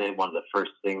had it, one of the first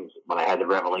things when I had the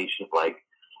revelation of like,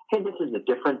 hey, this is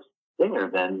a different singer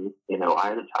than, you know,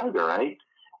 Eye of the Tiger, right?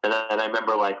 And then I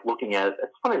remember like looking at it.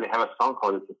 It's funny they have a song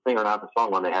called "It's a Singer Not the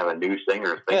Song" when they have a new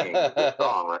singer singing the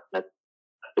song. Right?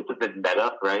 It's a bit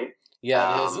meta, right?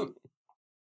 Yeah, it is.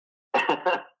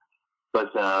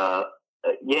 But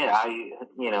yeah, I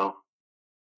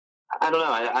don't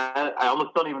know. I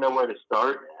almost don't even know where to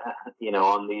start.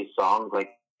 On these songs, like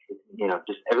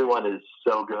just everyone is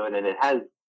so good, and it has.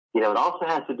 It also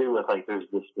has to do with like there's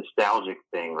this nostalgic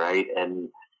thing, right? And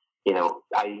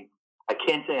I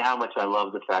can't say how much I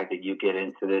love the fact that you get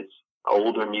into this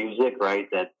older music, right?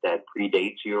 That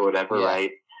predates you or whatever, Yeah.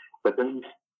 right? But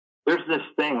there's this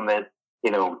thing that I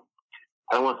don't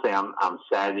want to say I'm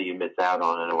sad that you miss out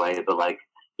on in a way, but like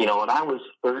when I was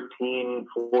 13,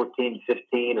 14,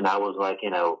 15, and I was like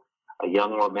a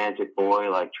young romantic boy,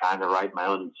 like trying to write my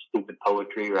own stupid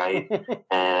poetry, right?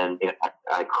 And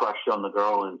I crushed on the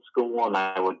girl in school, and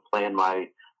I would plan my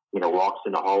walks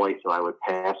in the hallway so I would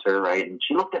pass her, right? And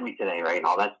she looked at me today, right? And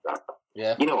all that stuff.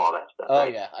 Yeah. All that stuff. Oh,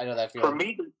 right? yeah. I know that For feeling.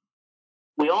 me,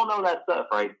 we all know that stuff,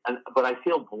 right? But I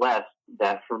feel blessed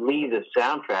that for me, the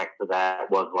soundtrack to that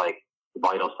was like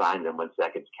Vital Signs and When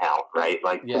Seconds Count, right?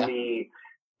 Like Yeah. to me,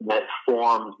 that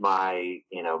formed my,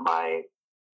 my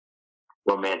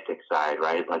romantic side,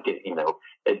 right? Like,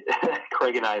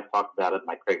 Craig and I have talked about it,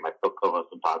 Craig, my co-host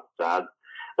and podcast.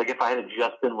 Like if I had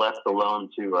just been left alone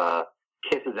to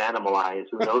kiss his animal eyes,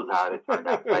 who knows how it turned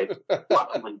out, right?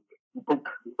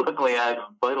 Luckily, I have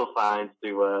Vital Signs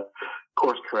to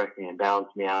course correct me and balance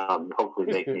me out and hopefully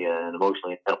make me an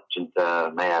emotionally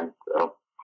intelligent man. So.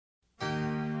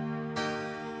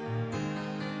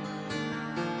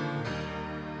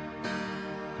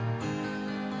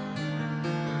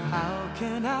 How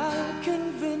can I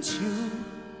convince you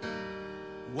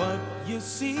what you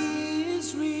see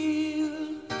is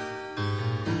real?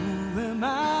 Who am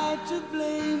I to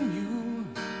blame you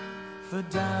for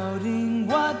doubting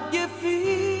what you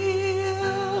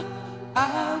feel?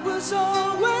 I was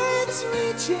always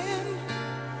reaching.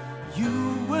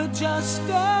 You were just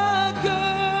a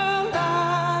girl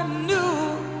I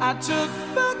knew. I took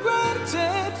for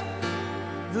granted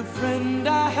the friend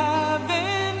I have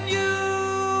in you.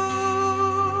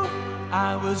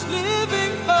 I was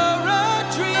living for a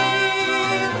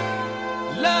dream,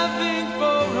 loving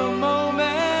for a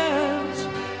moment,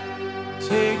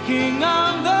 taking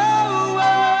on the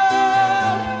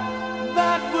world.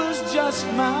 That was just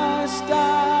my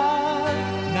style.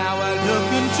 Now I look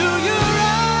into your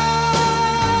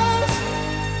eyes,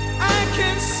 I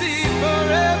can see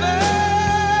forever.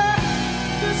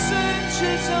 The search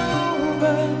is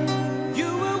over. You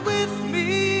were with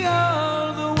me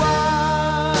all the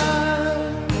while.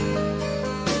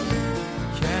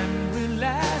 Can we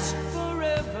last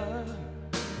forever?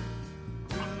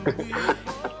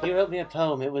 You wrote me a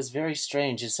poem. It was very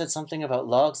strange. It said something about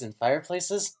logs and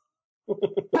fireplaces.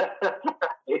 Yeah,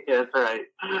 that's right.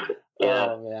 Yeah,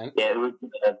 Oh, man. yeah. It was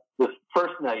the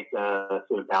first night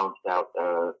sort of balanced out,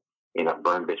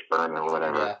 Burn Bitch Burn or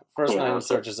whatever. Yeah. First night when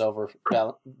search is over,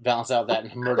 balance out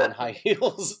that Murder in High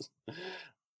Heels.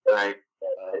 Right.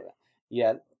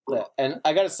 Yeah. And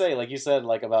I got to say, like you said,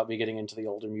 like about me getting into the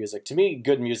older music, to me,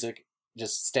 good music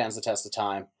just stands the test of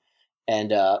time.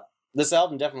 And this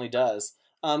album definitely does.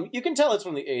 You can tell it's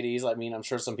from the 80s. I mean, I'm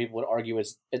sure some people would argue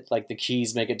it's like the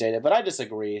keys make it dated, but I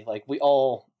disagree. Like we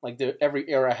all, like every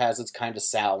era has its kind of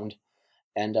sound,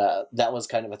 and that was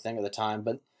kind of a thing at the time.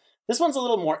 But this one's a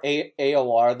little more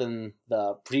AOR than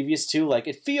the previous two. Like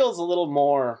it feels a little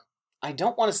more, I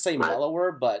don't want to say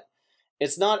mellower, but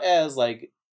it's not as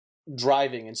like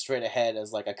driving and straight ahead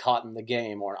as like a Caught in the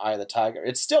Game or Eye of the Tiger.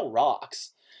 It still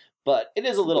rocks, but it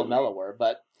is a little mellower.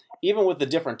 But even with the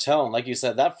different tone, like you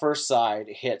said, that first side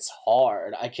hits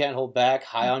hard. I Can't Hold Back,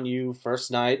 High on You,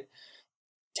 First Night.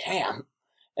 Damn.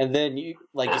 And then you,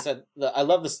 like you said, I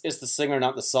love this. It's the singer,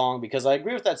 not the song, because I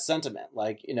agree with that sentiment.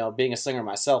 Like, being a singer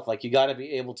myself, like you got to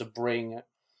be able to bring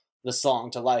the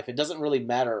song to life. It doesn't really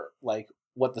matter like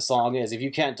what the song is. If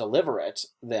you can't deliver it,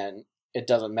 then it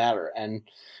doesn't matter. And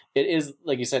it is,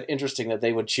 like you said, interesting that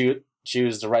they would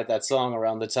choose to write that song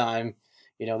around the time,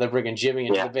 they're bringing Jimmy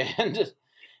into the band.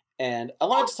 And I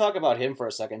wanted to talk about him for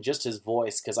a second, just his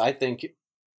voice, because I think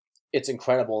it's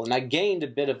incredible. And I gained a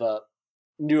bit of a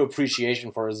new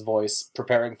appreciation for his voice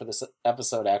preparing for this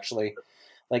episode, actually.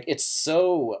 Like, it's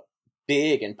so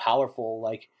big and powerful.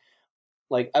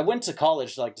 Like I went to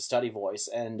college to study voice,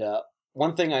 and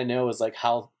one thing I know is like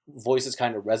how voices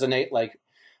kind of resonate. Like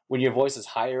when your voice is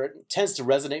higher, it tends to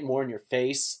resonate more in your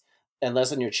face and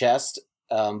less in your chest.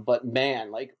 But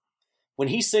man, like when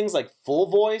he sings like full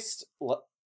voiced,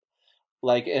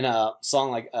 like in a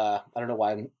song like I don't know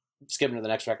why I'm skipping to the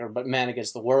next record, but Man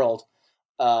Against the World,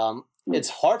 it's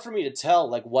hard for me to tell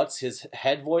like what's his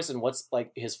head voice and what's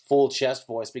like his full chest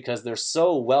voice because they're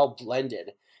so well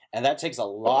blended, and that takes a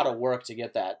lot of work to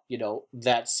get that, you know,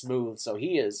 that smooth. So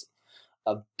he is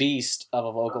a beast of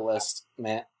a vocalist,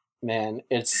 man. Man,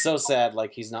 it's so sad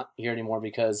like he's not here anymore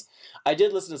because I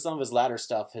did listen to some of his latter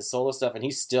stuff, his solo stuff, and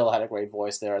he still had a great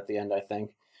voice there at the end, I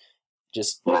think.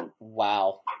 Just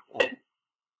wow.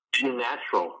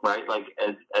 Natural, right? Like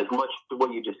as much of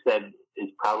what you just said is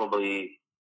probably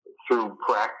through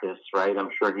practice, right?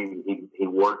 I'm sure he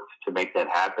worked to make that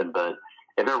happen, but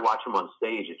if you ever watch him on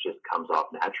stage, it just comes off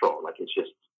natural. Like it's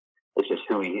just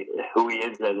who he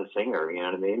is as a singer. You know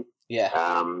what I mean? Yeah.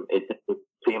 It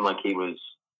seemed like he was,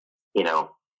 you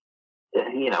know,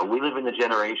 we live in the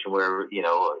generation where, you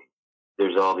know,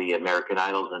 there's all the American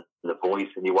Idols and The Voice,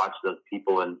 and you watch those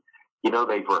people and, you know,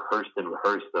 they've rehearsed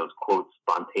those, quote,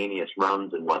 spontaneous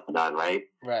runs and whatnot, right?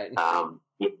 Right.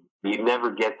 You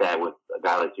never get that with a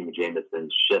guy like Jimi James.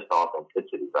 It's just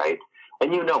authenticity, right?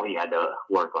 And you know he had to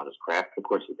work on his craft. Of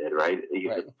course he did, right?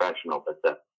 He's a professional, but,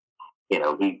 you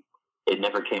know, it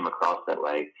never came across that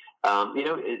way. You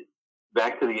know,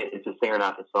 back to It's a Singer,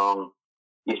 Not the Song.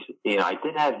 You know, I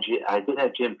did have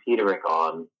Jim Peterick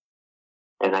on,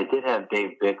 and I did have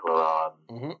Dave Bickler on,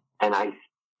 and I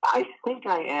think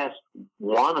I asked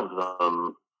one of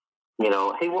them, you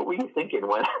know, hey, what were you thinking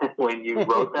when you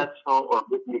wrote that song, or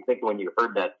what were you thinking when you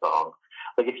heard that song?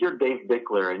 Like, if you're Dave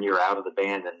Bickler and you're out of the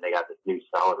band and they got this new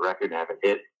solid record and have a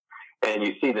hit, and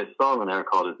you see this song and they're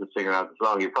called "It's a Singer, Not the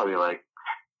Song," you're probably like,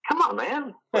 come on,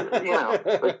 man, you know.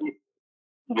 But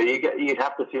you'd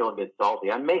have to feel a bit salty.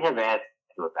 I may have asked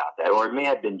him about that, or it may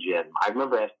have been Jim. I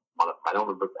remember asking one of them. I don't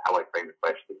remember how I framed the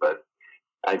question, but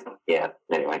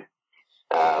anyway.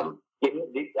 I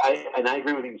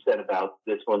agree with what you said about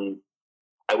this one.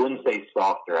 I wouldn't say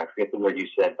softer. I forget the word you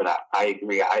said, but I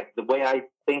agree. The way I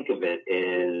think of it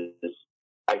is,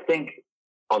 I think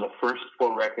on the first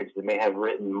 4 records, they may have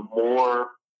written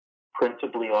more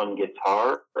principally on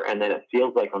guitar, and then it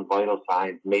feels like on Vital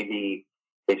Signs, maybe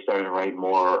they started to write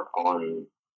more on,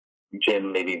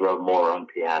 Jim maybe wrote more on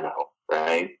piano,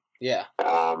 right? Yeah.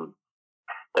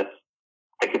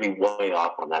 I could be way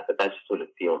off on that, but that's just what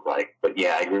it feels like. But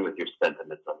yeah, I agree with your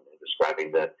sentiments on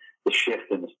describing the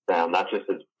shift in the sound, not just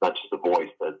the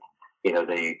voice, but you know,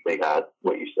 they got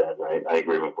what you said, right? I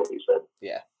agree with what you said.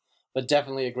 Yeah, but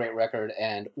definitely a great record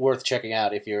and worth checking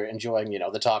out if you're enjoying, you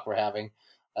know, the talk we're having.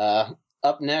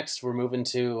 Up next, we're moving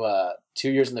to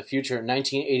 2 years in the future,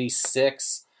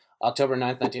 1986, October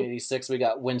 9th, 1986. We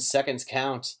got When Seconds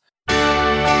Count.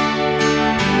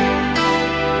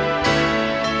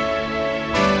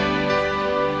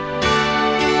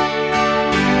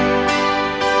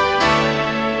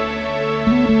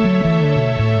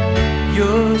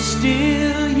 You're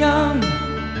still young,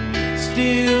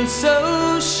 still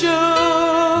so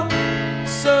sure,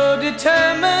 so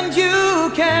determined you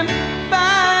can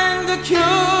find the cure.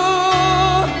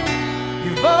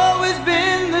 You've always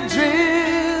been the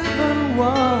driven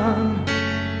one.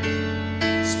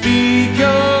 Speak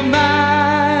your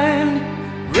mind,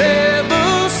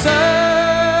 rebel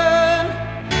son.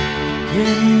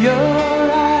 In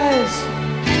your eyes,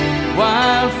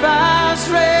 wildfires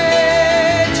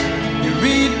rage. You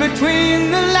read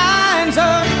between the lines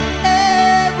on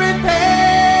every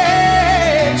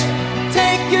page.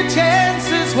 Take your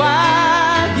chances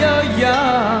while you're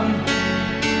young.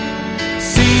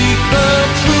 Seek the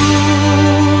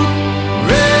truth,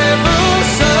 rebel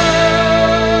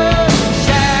son.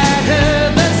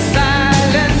 Shatter the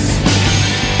silence,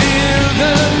 fill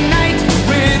the night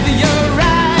with your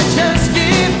righteous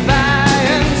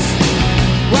defiance.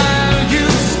 While you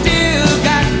still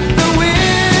got the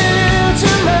will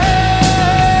to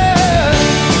run,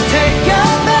 take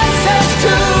your message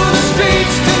to the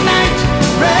streets tonight,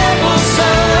 rebel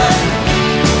son.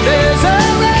 There's a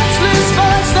restless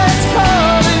voice that's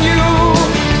calling you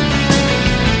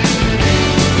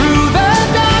through the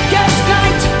darkest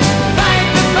night. Fight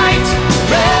the fight,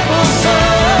 rebel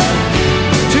son.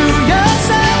 To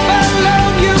yourself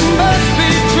alone you must be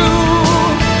true,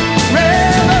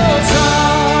 rebel son.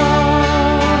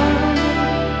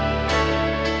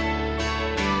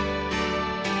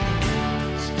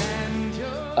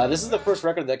 This is the first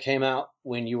record that came out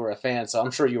when you were a fan, so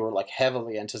I'm sure you were like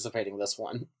heavily anticipating this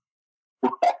one.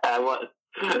 I was.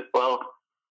 Well,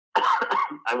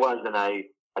 I was, and I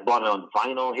bought it on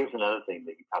vinyl. Here's another thing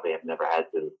that you probably have never had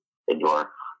to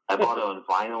endure. I bought it on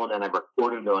vinyl, and then I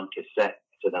recorded it on cassette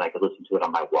so that I could listen to it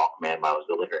on my Walkman while I was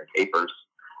delivering papers,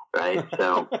 right?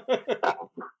 So,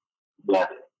 yeah,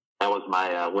 that was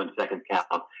my 1 second count.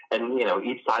 And, you know,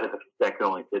 each side of the cassette could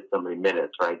only fit so many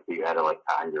minutes, right? So you had to, like,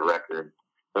 time your record.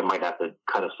 I might have to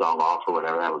cut a song off or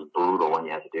whatever. That was brutal when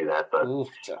you had to do that. But Oof.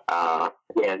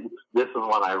 yeah, this is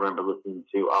one I remember listening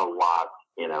to a lot.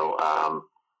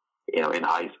 In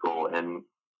high school, and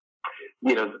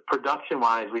production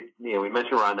wise, we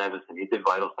mentioned Ron Nevison. He did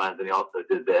Vital Signs, and he also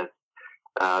did this.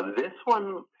 This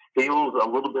one feels a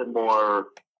little bit more.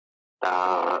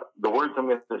 The words I'm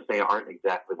going to say aren't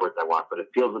exactly words I want, but it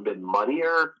feels a bit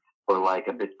muddier, or like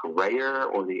a bit grayer,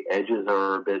 or the edges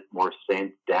are a bit more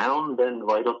sanded down than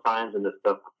Vital Signs and the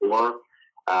stuff before.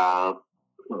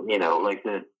 Like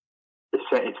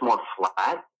it's more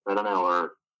flat. I don't know,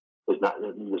 or there's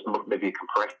maybe a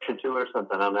compression to it or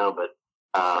something. I don't know, but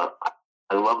I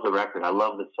love the record. I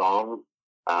love the songs.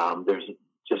 There's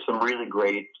just some really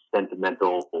great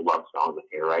sentimental love songs in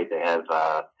here, right? They have,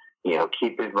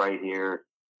 Keep It Right Here,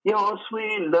 Your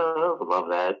Sweet Love. I love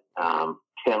that.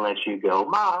 Can't Let You Go,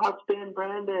 My Heart's Been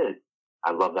Branded.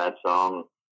 I love that song.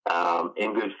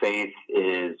 In Good Faith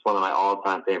is one of my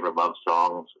all-time favorite love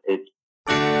songs. It's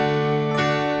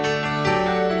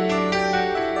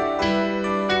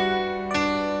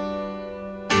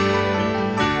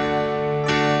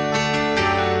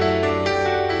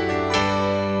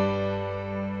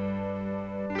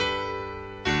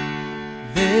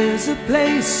There's a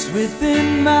place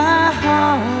within my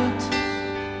heart,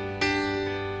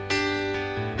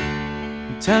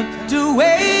 tucked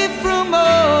away from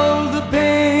all the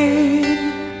pain,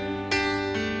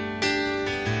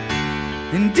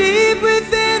 and deep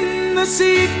within the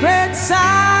secret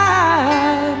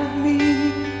side of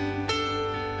me,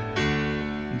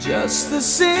 just the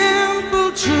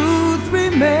simple truth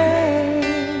remains.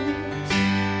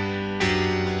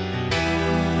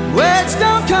 Words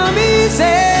don't come easy,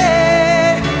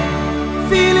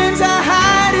 feelings I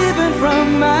hide even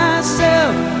from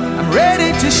myself. I'm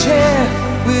ready to share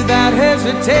without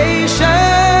hesitation.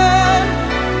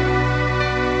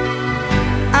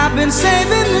 I've been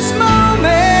saving this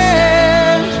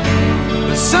moment,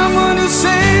 but someone is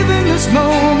saving this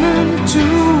moment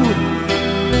too.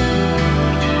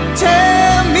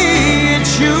 Tell me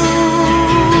it's you.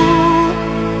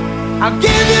 I'll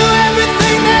give you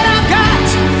everything that I've got.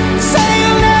 Say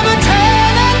you'll never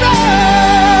turn and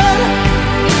run,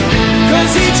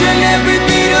 'cause each and every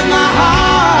beat of my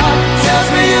heart tells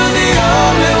me you're the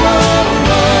only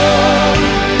one.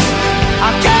 I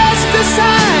cast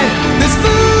aside this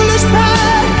foolish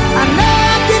pride. I know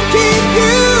I can keep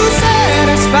you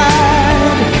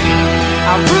satisfied.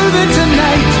 I'll prove it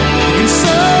tonight in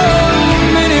so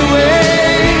many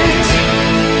ways.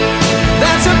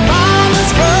 That's a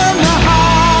promise from the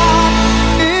heart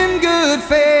in good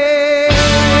faith.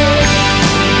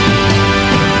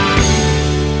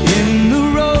 In the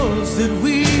roads that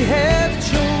we have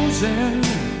chosen.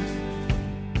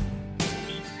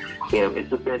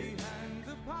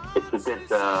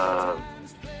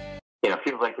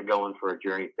 Feels like they're going for a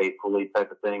Journey Faithfully type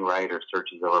of thing, right? Or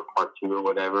Searches Over Part 2 or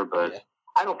whatever, but yeah.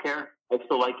 I don't care. I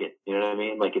still like it. You know what I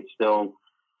mean? Like, it's still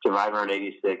Survivor in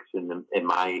 86 in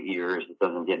my ears. It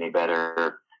doesn't get any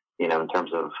better, in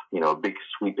terms of, a big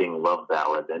sweeping love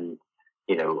ballad. And,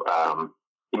 you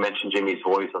mentioned Jimmy's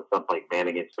voice on something like Man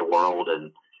Against the World,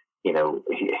 and,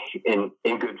 in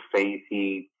Good Faith,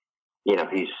 he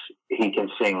can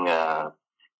sing,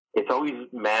 it's always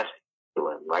masculine,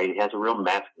 right? He has a real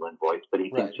masculine voice, but he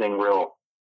can sing real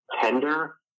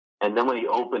tender. And then when he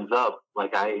opens up,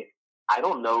 like, I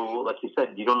don't know, like you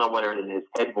said, you don't know what his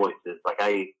head voice is. Like,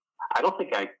 I don't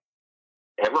think I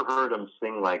ever heard him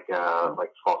sing like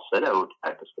falsetto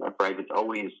type of stuff, right? It's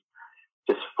always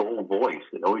just full voice.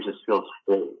 It always just feels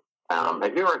full.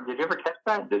 Did you ever catch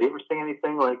that? Did he ever sing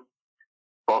anything like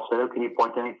falsetto? Can you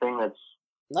point to anything that's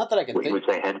not that I can think? You would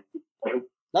say head.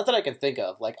 Not that I can think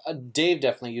of. Like, Dave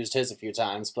definitely used his a few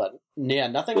times, but yeah,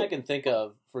 nothing I can think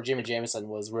of for Jimmy Jamison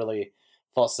was really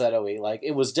falsetto-y. Like,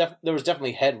 it was there was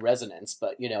definitely head resonance,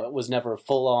 but it was never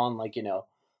full on like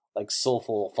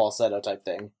soulful falsetto type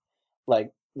thing.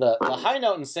 Like the high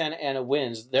note in Santa Ana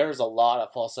Winds, there's a lot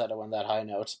of falsetto in that high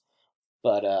note,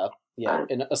 but yeah,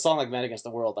 in a song like Man Against the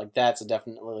World, like that's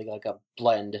definitely like a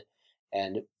blend.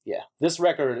 And yeah, this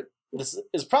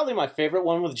is probably my favorite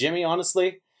one with Jimmy,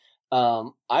 honestly.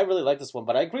 I really like this one,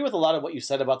 but I agree with a lot of what you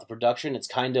said about the production. It's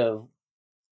kind of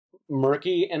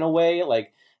murky in a way.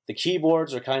 Like, the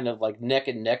keyboards are kind of like neck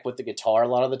and neck with the guitar a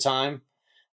lot of the time.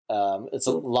 It's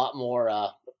a lot more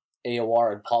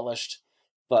AOR and polished,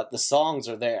 but the songs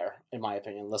are there, in my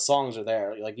opinion. The songs are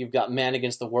there. Like, you've got Man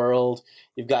Against the World,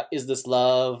 you've got Is This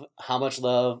Love, How Much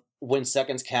Love, When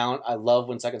Seconds Count. I love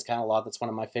When Seconds Count a lot. That's one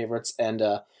of my favorites. And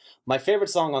my favorite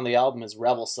song on the album is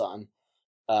Rebel Son.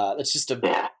 It's just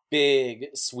a big,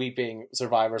 sweeping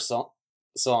Survivor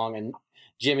song, and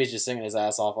Jimmy's just singing his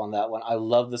ass off on that one. I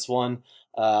love this one.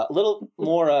 A little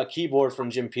more keyboard from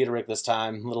Jim Peterick this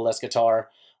time, a little less guitar,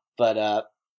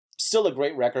 but still a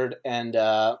great record. And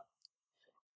I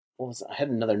had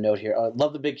another note here.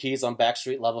 Love the Big Keys on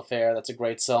Backstreet Love Affair. That's a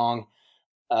great song.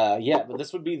 But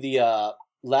this would be the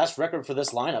last record for this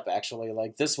lineup, actually.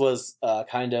 Like, this was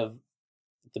kind of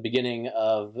the beginning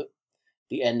of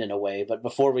the end in a way. But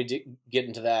before we get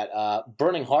into that,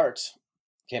 Burning Heart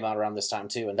came out around this time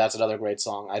too, and that's another great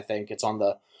song. I think it's on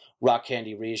the Rock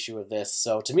Candy reissue of this.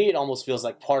 So to me, it almost feels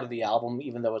like part of the album,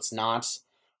 even though it's not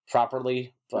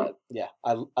properly. But yeah,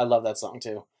 I love that song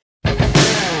too.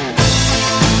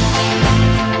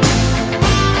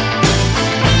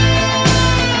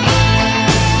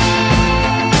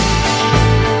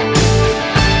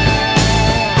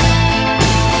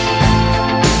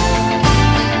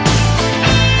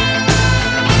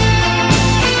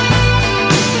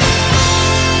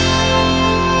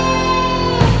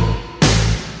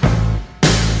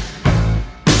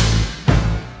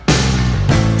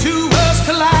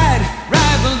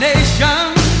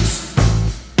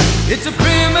 It's a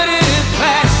primitive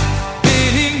clash,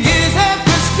 feeling years of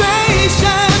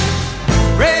frustration.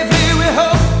 Bravely we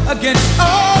hope against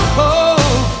all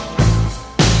hope.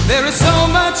 There is so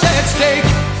much at stake.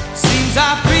 Seems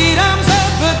our freedom's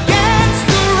up against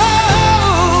the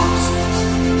ropes.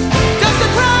 Does the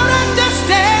crowd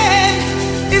understand?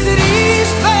 Is it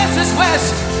east versus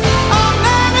west? Or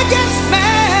man against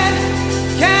man?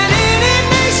 Can any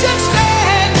nation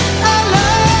stand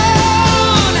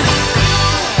alone?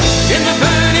 In the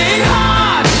burning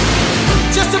heart,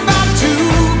 just about to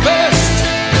burst,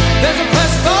 there's a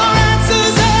quest for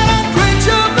answers and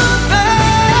unquenchable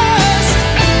thirst.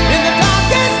 In the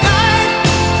darkest night,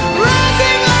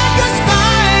 rising like a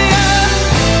spire.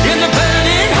 In the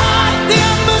burning heart, the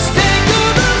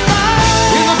unmistakable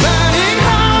fire. In the burning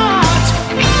heart.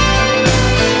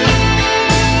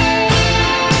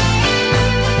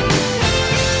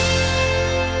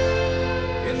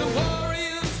 In the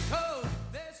warrior's code,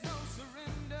 there's no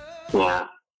surrender. Yeah.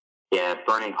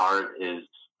 Burning Heart is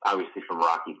obviously from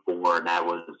Rocky IV, and that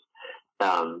was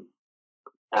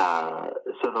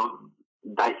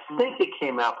I think it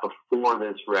came out before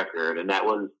this record, and that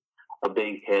was a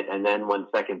big hit. And then When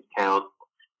Seconds Count,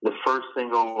 the first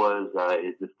single was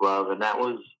Is This Love, and that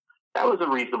was a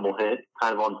reasonable hit,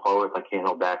 kind of on par with I Can't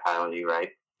Hold Back High on You, right?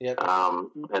 Yep.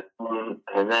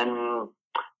 And then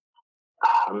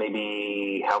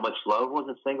maybe How Much Love was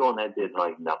a single, and that did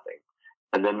like nothing.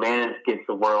 And then Man Against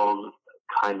the World,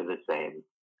 kind of the same.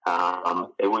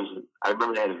 It was. I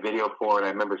remember they had a video for it. I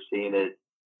remember seeing it.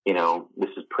 You know, this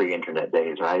is pre-internet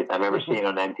days, right? I remember seeing it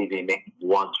on MTV maybe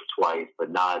once or twice,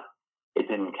 but not. It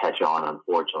didn't catch on,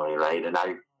 unfortunately, right? And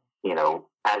I, you know,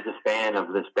 as a fan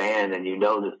of this band, and you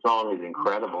know this song is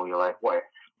incredible, you're like, what?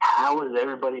 How is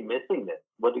everybody missing this?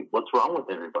 What's wrong with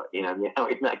everybody? You know,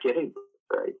 he's not getting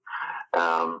this, right?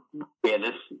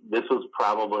 This was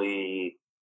probably,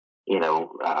 you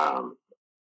know,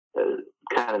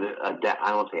 kind of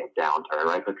I won't say a downturn,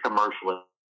 right? But commercially,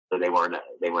 they weren't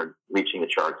reaching the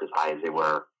charts as high as they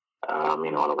were,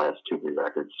 you know, on the last 2-3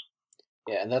 records.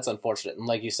 Yeah, and that's unfortunate. And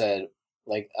like you said,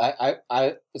 like I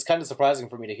it's kind of surprising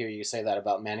for me to hear you say that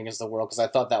about Man Against the World, because I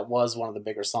thought that was one of the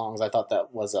bigger songs. I thought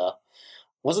that was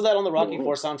wasn't that on the Rocky IV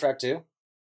soundtrack too?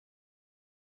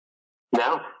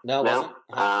 No, wasn't?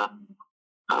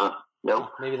 No.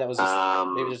 Maybe that was just,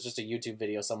 maybe it was just a YouTube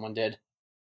video someone did.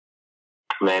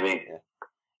 Maybe. Yeah.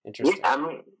 Interesting. Yeah, I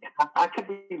mean, I could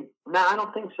be. No, I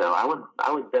don't think so. I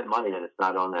would bet money that it's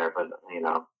not on there, but you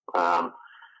know, yeah,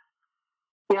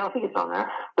 I don't think it's on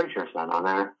there. Pretty sure it's not on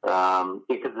there.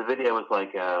 Because the video was like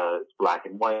it's black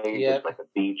and white. Yep. It's like a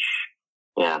beach.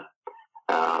 Yeah.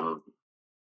 I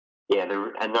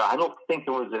don't think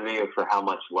there was a video for How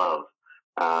Much Love.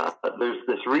 But there's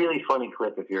this really funny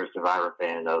clip if you're a Survivor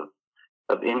fan of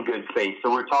In Good Faith. So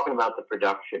we're talking about the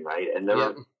production, right? And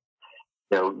they're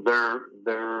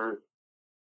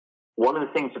one of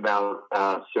the things about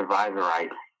Survivor, I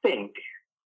think,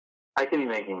 I could be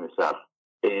making this up,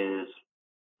 is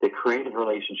the creative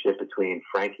relationship between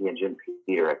Frankie and Jim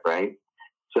Peterick, right?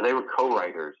 So they were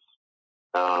co-writers.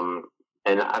 And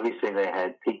obviously they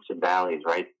had peaks and valleys,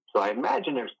 right? So I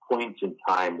imagine there's points in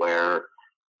time where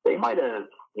they might have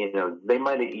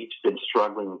each been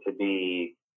struggling to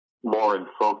be more in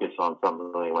focus on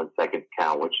something like When Seconds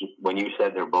Count, which is, when you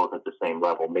said they're both at the same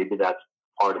level, maybe that's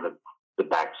part of the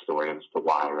backstory as to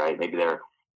why, right? Maybe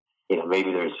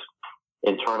there's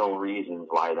internal reasons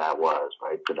why that was,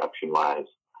 right? Production wise.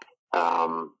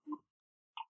 What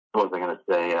was I going to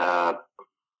say? I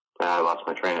lost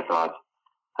my train of thought.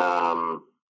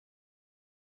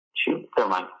 Shoot, never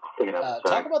mind. Pick it up.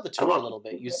 Talk about the tour a little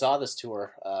bit. You saw this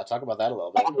tour. Talk about that a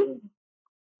little bit.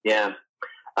 Yeah.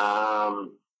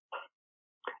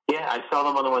 Yeah, I saw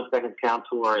them on the 1 Second Count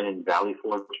tour in Valley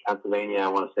Forge, Pennsylvania. I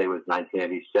want to say it was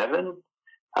 1987.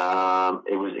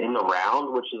 It was in the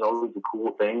Round, which is always a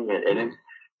cool thing. And it's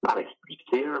not a huge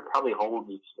theater. It probably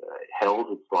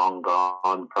it's long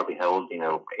gone, probably held,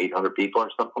 800 people or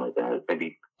something like that.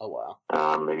 Maybe. Oh,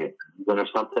 wow. Maybe or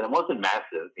something. It wasn't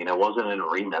massive. It wasn't an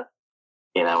arena.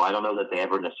 I don't know that they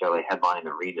ever necessarily headlined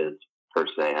arenas per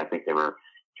se. I think they were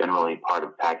generally part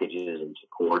of packages and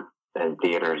support and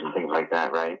theaters and things like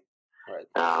that, right? Right.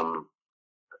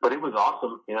 But it was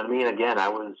awesome. You know what I mean? Again,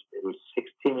 it was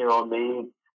 16-year-old me.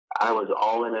 I was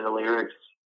all in the lyrics.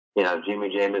 Jimmy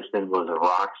Jamison was a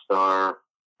rock star.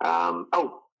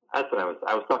 That's what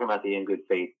I was talking about, the In Good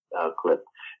Faith clip.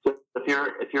 So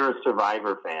if you're a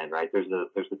Survivor fan, right? There's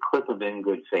a clip of In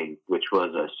Good Faith, which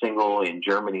was a single in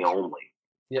Germany only.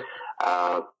 Yep.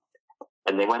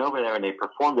 And they went over there and they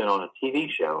performed it on a TV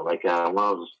show, like one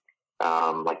of those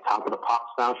like Top of the Pop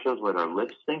style shows where they're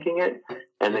lip syncing it.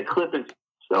 And the clip is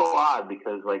so odd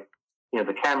because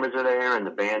the cameras are there and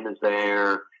the band is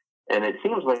there, and it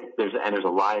seems like there's a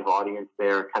live audience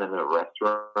there, kind of in a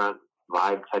restaurant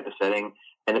vibe type of setting.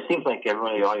 And it seems like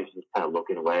everyone in the audience is kind of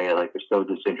looking away, like they're so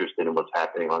disinterested in what's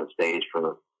happening on the stage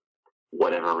for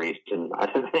whatever reason. I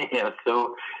think it's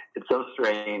so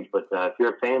strange. But if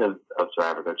you're a fan of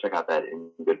Survivor, go check out that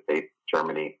In Good Faith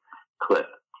Germany clip.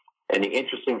 And the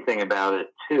interesting thing about it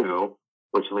too,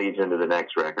 which leads into the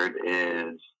next record,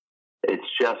 is it's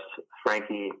just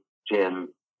Frankie, Jim,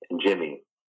 and Jimmy.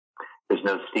 There's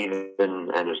no Steven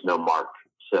and there's no Mark.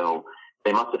 So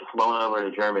they must have flown over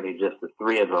to Germany, just the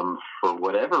three of them, for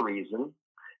whatever reason,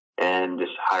 and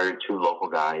just hired two local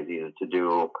guys either to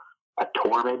do a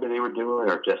tour maybe they were doing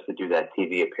or just to do that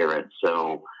TV appearance.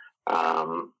 So,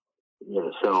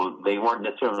 so they weren't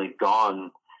necessarily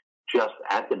gone just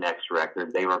at the next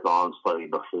record. They were gone slightly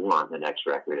before the next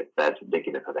record, if that's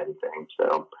indicative of anything.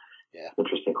 So, yeah,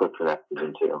 interesting clip for that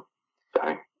season too.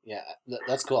 Sorry. Yeah,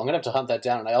 that's cool. I'm gonna have to hunt that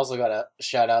down. And I also got to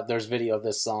shout out. There's video of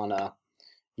this on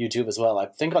YouTube as well. I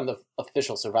think on the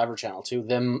official Survivor channel too.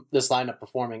 This lineup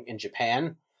performing in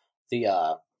Japan. The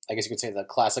I guess you could say the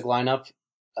classic lineup,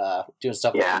 doing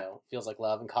stuff like Feels Like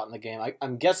Love and Caught in the Game.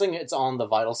 I'm guessing it's on the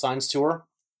Vital Signs tour.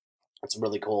 It's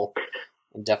really cool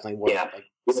and definitely worth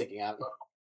seeking out.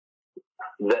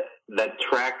 That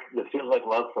track, that Feels Like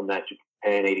Love from that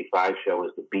Japan '85 show,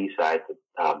 was the B-side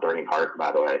to Burning Heart,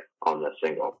 by the way, on the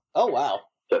single. Oh, wow.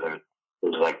 So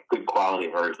there's like good quality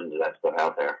versions of that stuff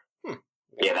out there.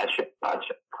 Yeah, that's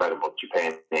incredible.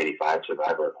 Japan '85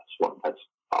 Survivor. That's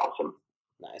awesome.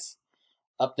 Nice.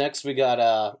 Up next, we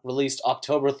got released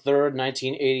October 3rd,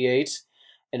 1988.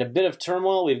 In a bit of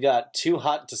turmoil, we've got Too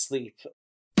Hot to Sleep.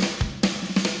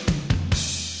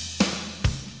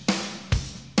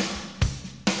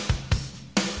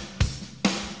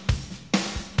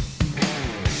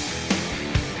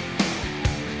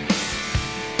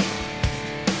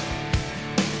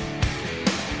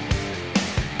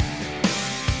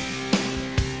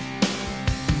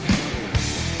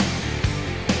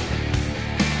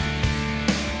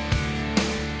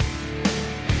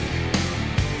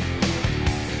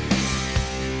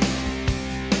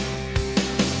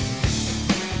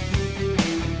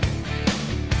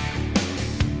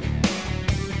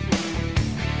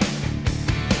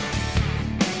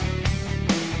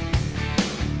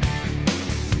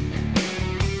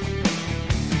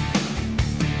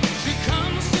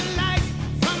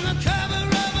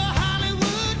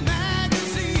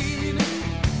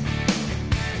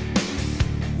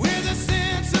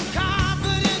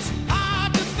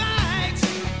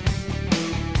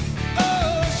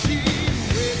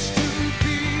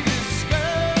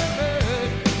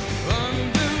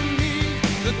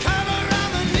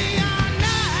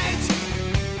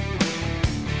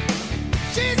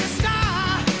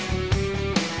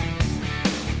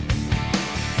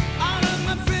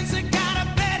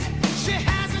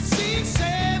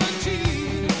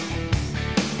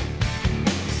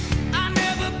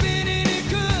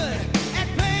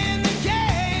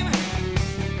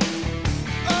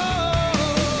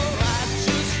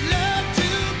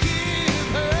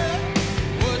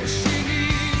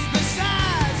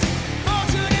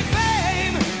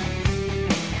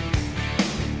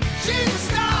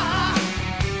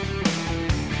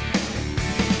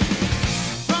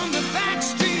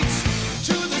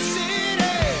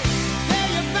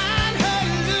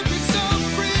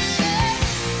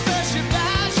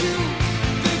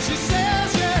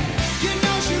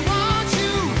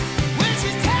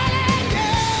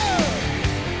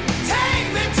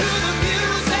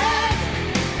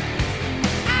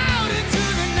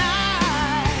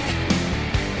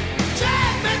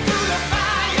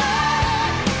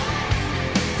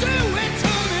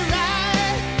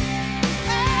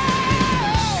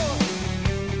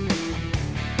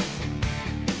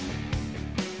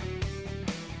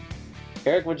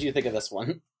 Eric, what did you think of this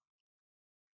one?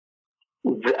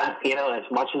 You know, as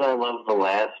much as I love the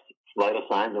last Vital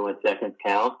Signs and When Seconds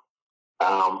Count,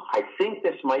 I think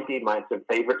this might be my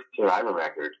favorite Survivor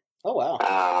record. Oh,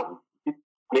 wow.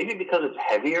 Maybe because it's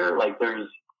heavier. Like there's,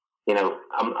 you know,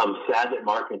 I'm sad that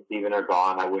Mark and Steven are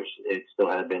gone. I wish it still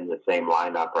had been the same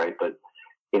lineup, right? But,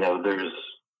 you know, there's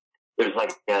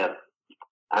like I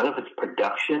don't know if it's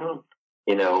production,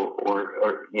 you know,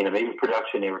 or you know, maybe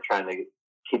production, they were trying to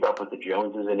keep up with the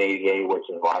Joneses in '88, which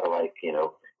is a lot of like, you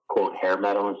know, quote hair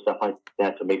metal and stuff like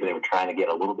that. So maybe they were trying to get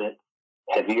a little bit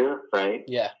heavier, right?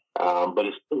 Yeah. But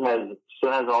it still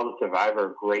has all the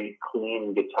Survivor great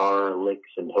clean guitar licks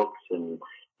and hooks, and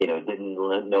you know, Didn't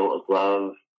Know It Was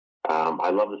Love. I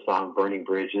love the song Burning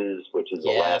Bridges, which is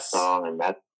the last song, and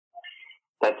that's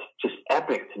just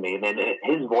epic to me. And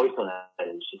his voice on that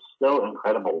is just so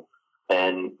incredible.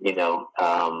 And you know,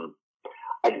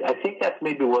 I think that's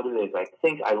maybe what it is. I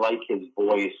think I like his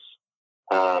voice.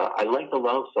 I like the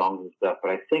love songs and stuff,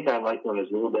 but I think I like them as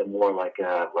a little bit more like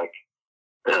a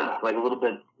little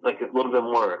bit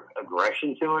more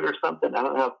aggression to it or something. I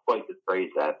don't know how quite to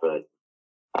phrase that, but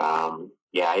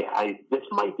yeah, this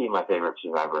might be my favorite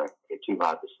Survivor record, Too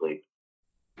Hot to Sleep.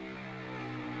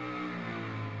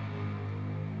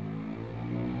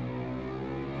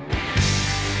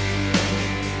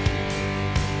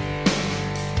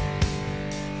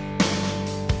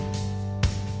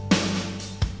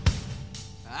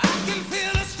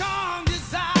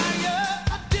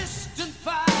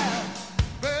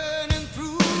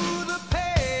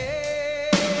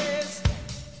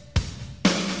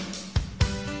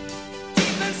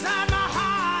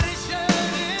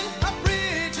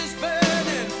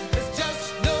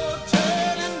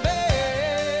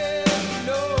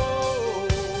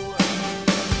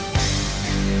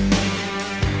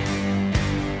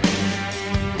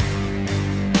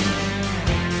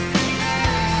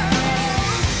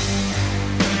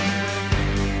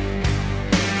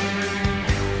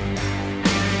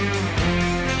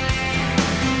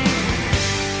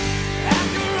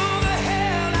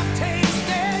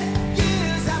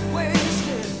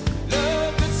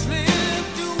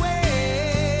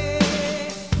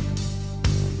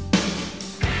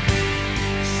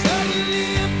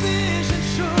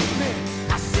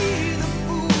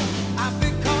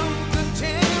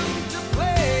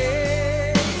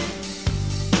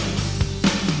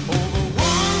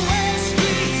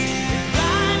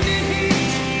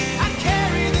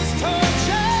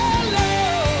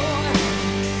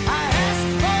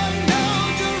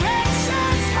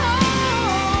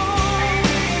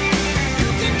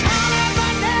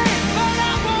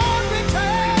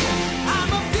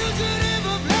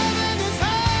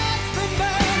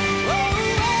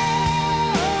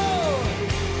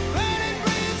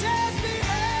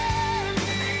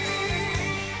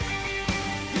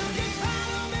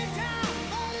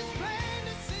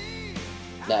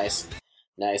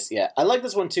 Nice. Yeah, I like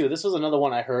this one too. This was another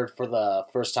one I heard for the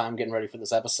first time getting ready for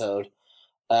this episode.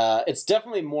 It's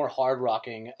definitely more hard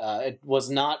rocking. It was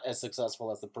not as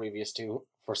successful as the previous two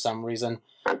for some reason.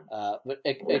 But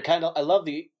it kind of, I love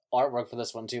the artwork for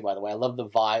this one too, by the way. I love the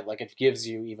vibe. Like it gives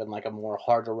you even like a more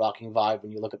harder rocking vibe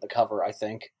when you look at the cover, I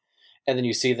think. And then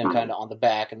you see them kind of on the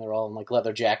back and they're all in like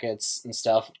leather jackets and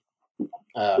stuff.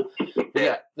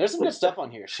 Yeah, there's some good stuff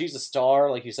on here. She's a Star,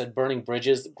 like you said, Burning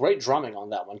Bridges. Great drumming on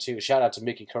that one too. Shout out to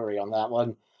Mickey Curry on that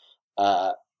one.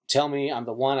 Tell Me I'm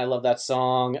the One. I love that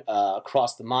song.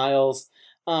 Across the Miles.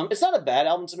 It's not a bad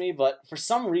album to me, but for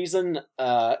some reason,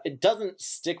 it doesn't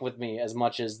stick with me as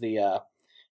much as the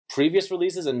previous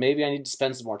releases, and maybe I need to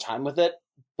spend some more time with it.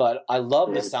 But I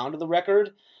love the sound of the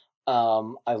record.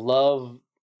 I love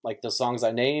like the songs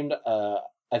I named.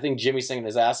 I think Jimmy's singing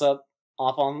his ass off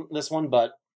on this one,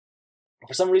 but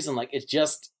for some reason, like it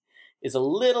just is a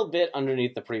little bit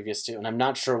underneath the previous two, and I'm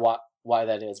not sure why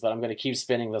that is, but I'm going to keep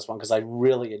spinning this one because I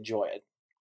really enjoy it.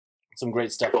 Some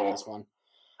great stuff on this one.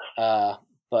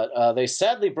 But they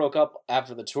sadly broke up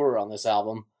after the tour on this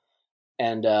album,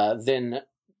 and then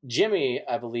Jimmy,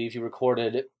 I believe, he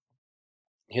recorded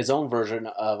his own version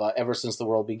of Ever Since the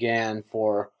World Began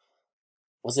for,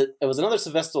 it was another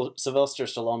Sylvester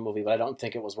Stallone movie, but I don't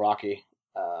think it was Rocky.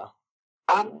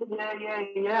 I'm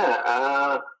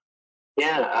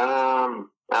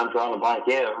drawing a blank.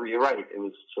 Yeah, you're right. It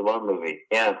was a Stallone movie.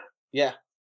 Yeah.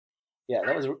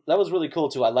 That was really cool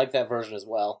too. I like that version as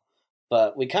well.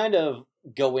 But we kind of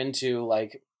go into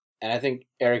like, and I think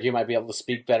Eric, you might be able to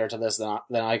speak better to this than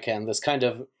I can. This kind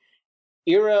of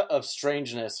era of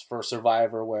strangeness for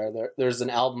Survivor, where there's an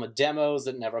album of demos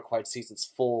that never quite sees its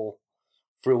full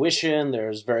fruition.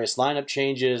 There's various lineup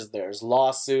changes. There's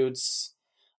lawsuits.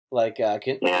 Like, Yeah.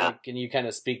 can you kind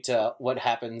of speak to what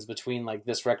happens between like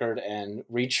this record and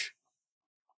Reach?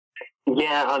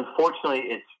 Yeah,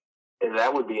 unfortunately,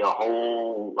 that would be a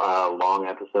whole long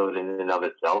episode in and of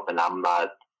itself, and I'm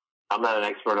not an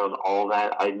expert on all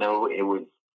that. I know it was,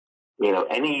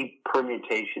 any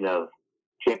permutation of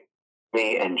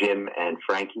Jimmy and Jim and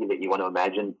Frankie that you want to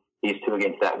imagine, these two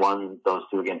against that one, those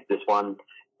two against this one,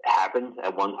 happened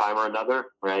at one time or another,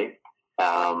 right?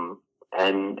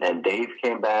 And Dave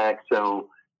came back, so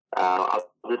I'll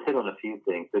just hit on a few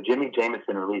things. So Jimmy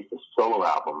Jamison released a solo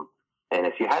album, and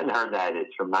if you hadn't heard that,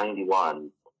 it's from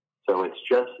 '91. So it's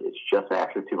just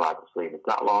after Too Hot to Sleep. It's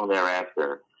not long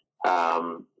thereafter.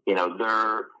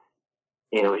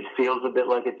 It feels a bit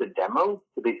like it's a demo,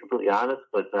 to be completely honest.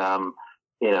 But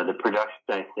the production,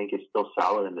 I think, is still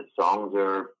solid, and the songs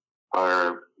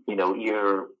are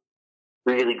either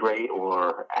really great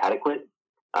or adequate.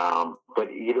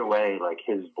 But either way, like,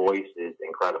 his voice is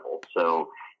incredible. So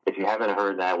if you haven't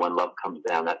heard that, When Love Comes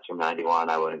Down, that's from '91,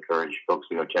 I would encourage folks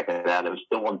to go check it out. It was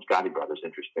still on Scotty Brothers,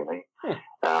 interestingly.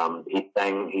 He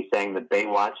sang the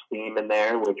Baywatch theme in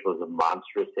there, which was a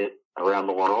monstrous hit around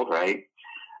the world, right?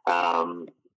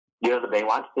 You know the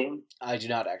Baywatch theme? I do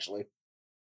not actually.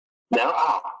 No?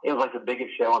 Oh, it was like the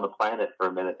biggest show on the planet for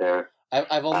a minute there.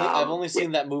 I've only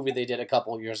seen that movie they did a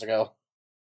couple of years ago.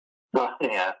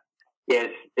 Yeah.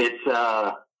 It's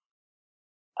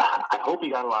I hope he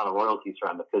got a lot of royalties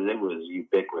from it, because it was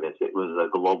ubiquitous. It was a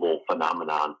global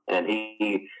phenomenon, and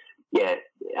he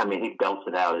belts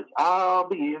it out. It's "I'll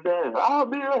be there, I'll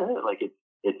be ready." Like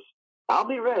it's "I'll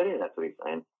be ready." That's what he's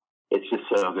saying. It's just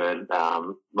so good.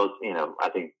 Most, I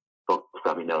think folks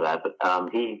probably know that, but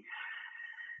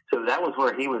so that was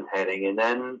where he was heading, and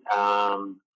then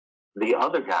the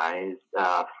other guys,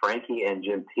 Frankie and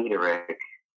Jim Peterick,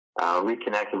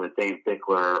 reconnected with Dave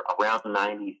Bickler around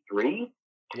 '93.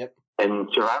 Yep. And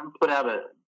Survivor put out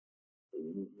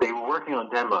they were working on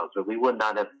demos, but we would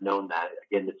not have known that.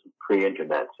 Again, this is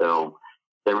pre-internet, so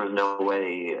there was no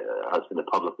way us in the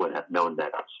public would have known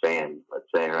that, us fans, let's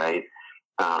say, right?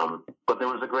 But there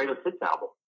was a Greatest Hits album.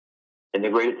 And the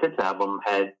Greatest Hits album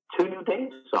had 2 new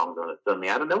Dave songs on it, suddenly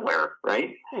out of nowhere,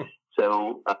 right?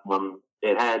 So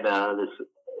it had this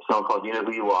song called "You Know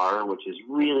Who You Are," which is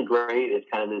really great. It's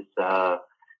kind of this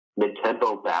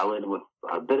mid-tempo ballad with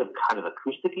a bit of kind of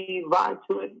acoustic-y vibe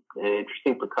to it. An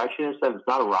interesting percussionist. It's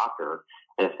not a rocker,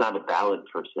 and it's not a ballad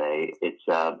per se. It's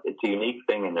a unique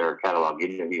thing in their catalog. "You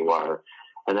Know Who You Are,"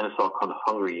 and then a song called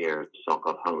 "Hungry Years."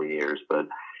 But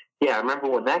yeah, I remember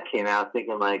when that came out,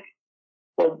 thinking like,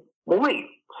 well,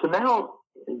 wait. So now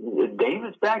Dave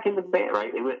is back in the band,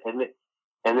 right?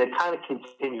 And it kind of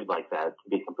continued like that, to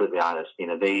be completely honest.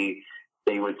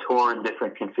 They would tour in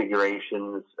different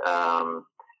configurations.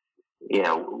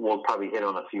 We'll probably hit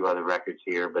on a few other records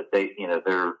here, but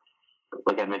they're,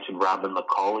 like I mentioned, Robin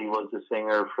McCauley was the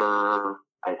singer for,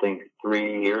 I think,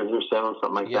 3 years or so,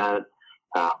 something like that.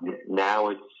 Now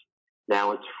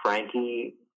it's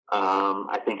Frankie,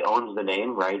 I think, owns the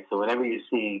name, right? So whenever you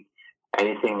see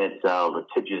anything that's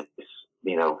litigious,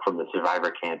 from the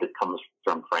Survivor camp, it comes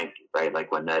from Frankie, right?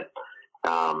 Like when that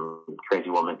crazy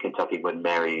woman in Kentucky would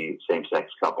marry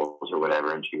same-sex couples or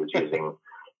whatever, and she was using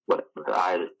the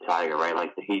Eye of the Tiger, right?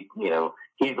 Like he's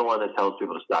the one that tells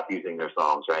people to stop using their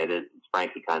songs, right? It's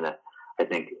Frankie kind of, I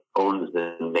think, owns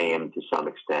the name to some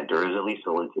extent, or is at least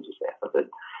a litigious half of it.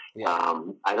 Yeah.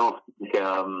 I don't think,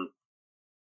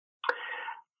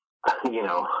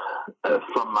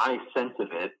 from my sense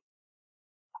of it,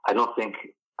 I don't think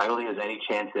there's any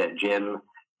chance that Jim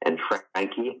and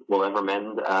Frankie will ever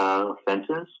mend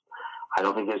fences. I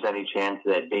don't think there's any chance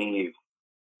that Dave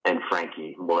and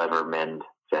Frankie will ever mend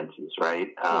fences, right?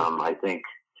 I think,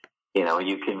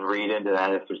 you can read into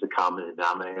that if there's a common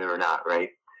denominator or not, right?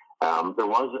 There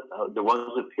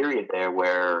was a period there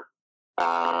where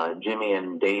Jimmy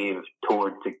and Dave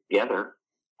toured together.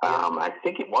 I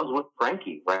think it was with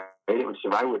Frankie, right? It was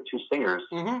Survivor with 2 singers.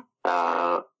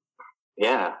 Mm-hmm.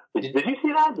 Yeah. Did you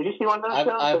see that? Did you see one of those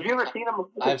shows? Have you ever seen them?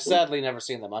 I've sadly never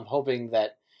seen them. I'm hoping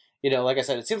that, like I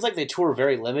said, it seems like they tour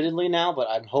very limitedly now, but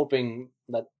I'm hoping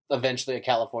that eventually a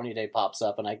California day pops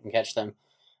up and I can catch them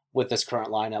with this current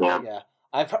lineup. Yeah.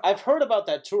 I've heard about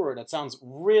that tour, and it sounds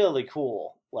really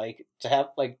cool. Like,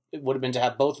 it would have been to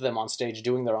have both of them on stage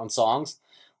doing their own songs.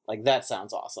 Like, that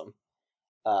sounds awesome.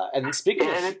 And speaking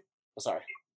of... sorry.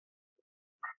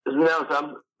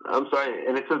 No, I'm sorry.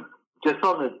 And it's just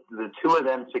on the 2 of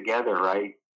them together,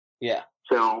 right? Yeah.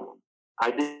 So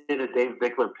I did a Dave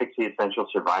Bickler Picks the Essential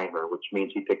Survivor, which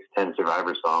means he picks 10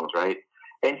 Survivor songs, right?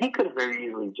 And he could have very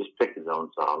easily just picked his own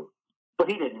song, but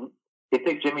he didn't. He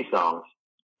picked Jimmy's songs,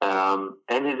 and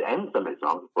some of his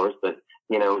songs, of course. But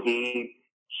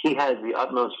he has the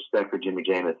utmost respect for Jimmy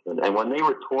Jamison. And when they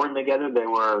were touring together, there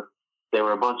were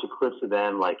a bunch of clips of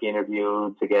them like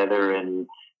interviewed together, and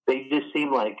they just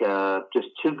seemed like just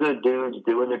two good dudes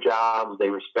doing their jobs. They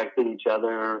respected each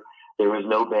other. There was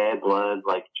no bad blood,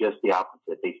 like just the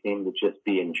opposite. They seemed to just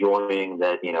be enjoying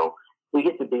that, we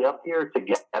get to be up here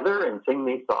together and sing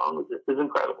these songs. This is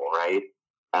incredible, right?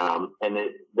 And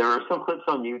there are some clips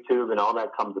on YouTube and all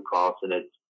that comes across, and it's,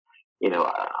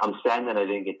 I'm sad that I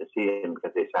didn't get to see them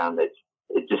because they sound that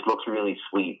it just looks really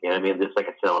sweet. You know what I mean? Just like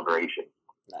a celebration.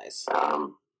 Nice.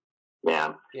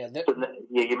 Yeah. Yeah. So,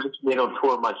 you mentioned they don't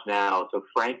tour much now. So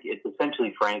it's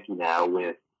essentially Frankie now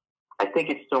with, I think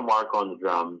it's still Mark on the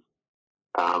drums.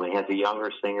 He has a younger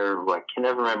singer who I can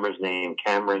never remember his name,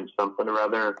 Cameron something or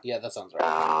other. Yeah, that sounds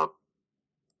right.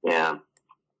 Yeah.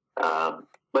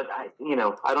 But I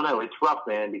don't know. It's rough,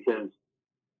 man, because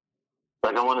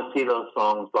like I want to see those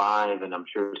songs live, and I'm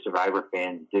sure Survivor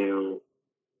fans do.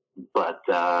 But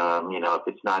if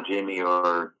it's not Jimmy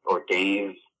or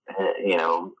Dave,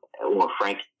 or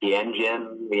Frankie and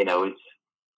Jim,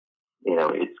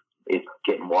 it's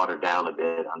getting watered down a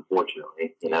bit,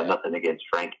 unfortunately. Nothing against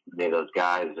Frankie. Any of those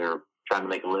guys are trying to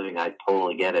make a living. I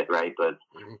totally get it, right? But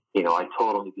I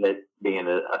totally get being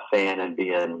a fan and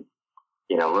being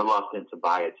reluctant to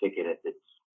buy a ticket if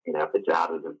it's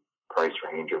out of the price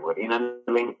range or what. You know what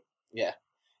I mean? Yeah,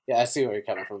 I see where you're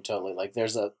coming from. Totally. Like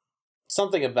there's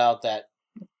something about that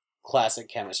classic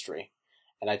chemistry,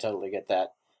 and I totally get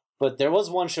that. But there was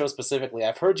one show specifically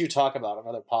I've heard you talk about on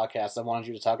other podcasts. I wanted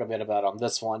you to talk a bit about on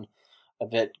this one a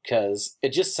bit because it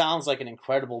just sounds like an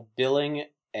incredible billing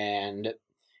and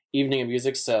evening of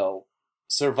music. So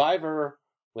Survivor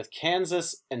with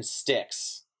Kansas and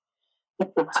Styx.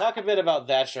 Talk a bit about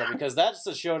that show, because that's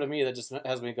a show to me that just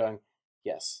has me going,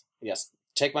 yes,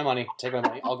 take my money,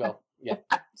 I'll go. Yeah,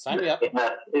 sign me up.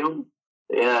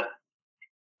 Yeah.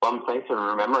 Well, thanks for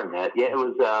remembering that. Yeah, it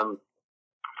was,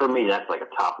 for me, that's like a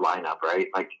top lineup, right?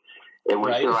 Like, it was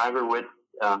right. Survivor with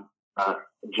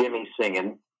Jimmy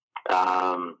singing.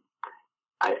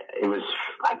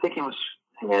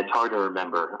 It's hard to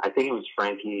remember. I think it was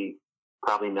Frankie,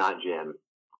 probably not Jim.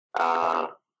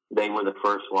 They were the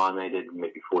first one. They did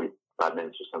maybe 45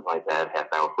 minutes or something like that, half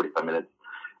hour, 45 minutes.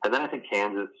 And then I think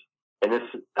Kansas, and this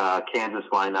Kansas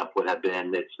lineup would have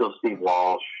been, it's still Steve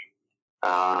Walsh.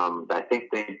 I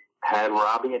think they had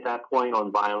Robbie at that point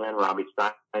on violin, Robbie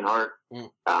Steinhardt.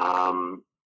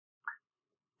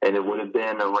 And it would have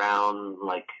been around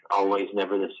like Always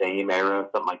Never the Same era,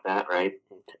 something like that, right?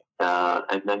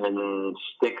 And then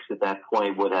Styx at that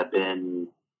point would have been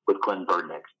with Glenn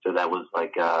Burnick. So that was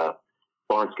like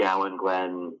Lawrence Gowan,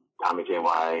 Glenn, Tommy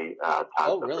J.Y., Todd.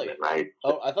 Oh, really? Right?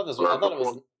 Oh, I thought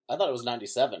it was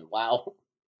 97. Wow.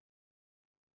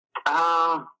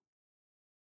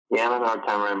 Yeah, I'm having a hard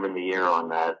time remembering the year on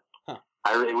that. Huh.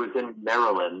 It was in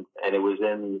Maryland, and it was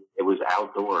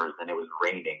outdoors, and it was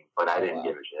raining, but I didn't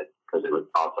give a shit because it was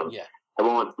awesome. Yeah. I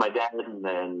went with my dad and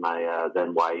then my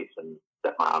then wife and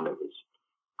stepmom. It was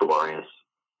glorious.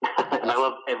 And I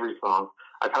loved every song.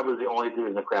 I probably was the only dude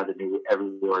in the crowd that knew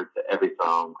every word to every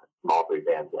song from all three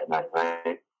bands that night,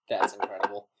 right? That's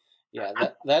incredible. Yeah,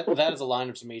 that as a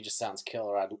lineup to me just sounds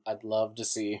killer. I'd love to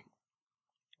see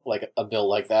like a bill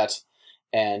like that.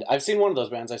 And I've seen one of those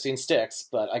bands. I've seen Styx,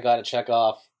 but I got to check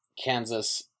off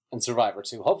Kansas and Survivor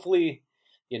too. Hopefully,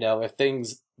 if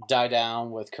things die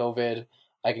down with COVID,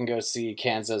 I can go see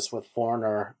Kansas with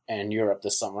Foreigner and Europe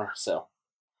this summer. So,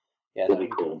 yeah, that'd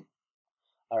be cool.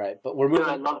 All right, but we're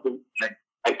moving.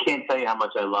 I can't tell you how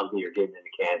much I love that you're getting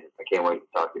into Kansas. I can't wait to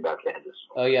talk to you about Kansas.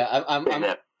 Oh yeah,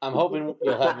 I'm hoping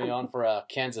you'll have me on for a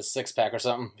Kansas 6-pack or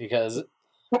something, because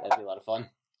that'd be a lot of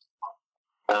fun.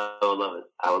 I would love it.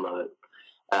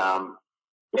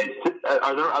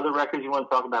 Are there other records you want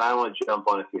to talk about? I don't want to jump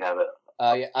on if you have it.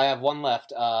 Yeah, I have one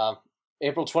left.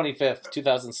 April 25th,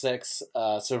 2006,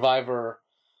 Survivor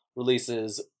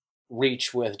releases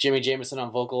Reach with Jimmy Jamison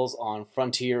on vocals on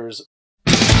Frontiers.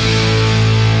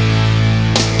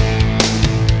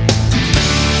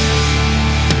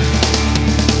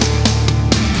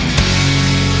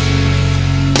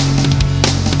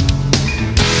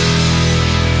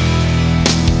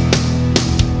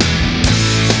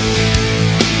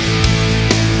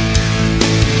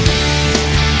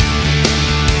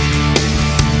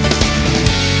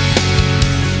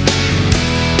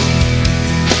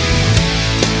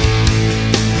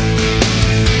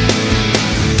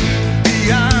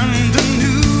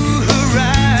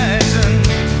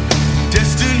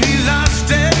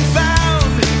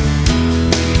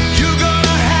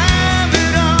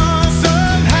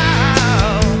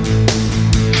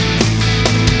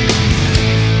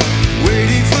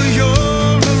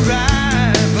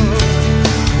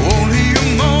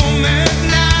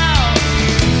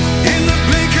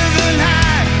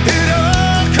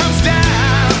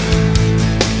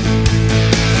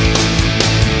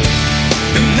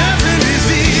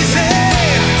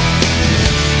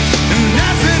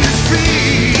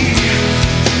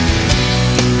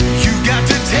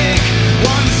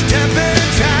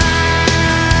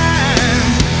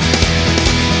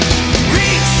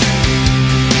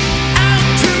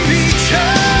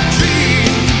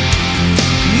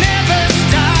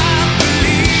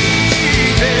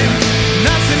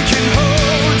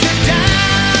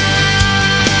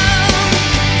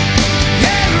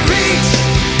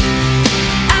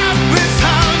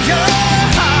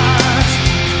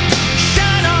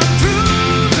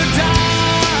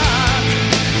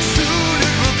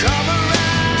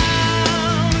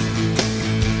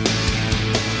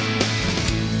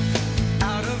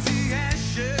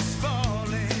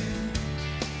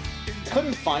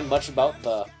 much about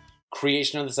the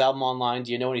creation of this album online?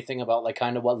 Do you know anything about like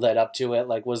kind of what led up to it?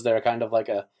 Like, was there kind of like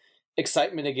a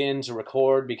excitement again to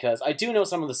record? Because I do know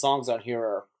some of the songs on here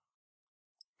are,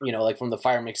 you know, like from the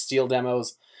Fire Makes Steel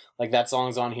demos, like that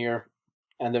song's on here.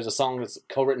 And there's a song that's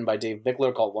co-written by Dave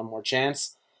Bickler called One More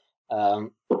Chance.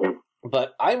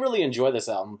 But I really enjoy this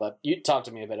album, but you talk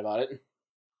to me a bit about it.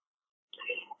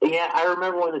 Yeah, I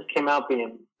remember when this came out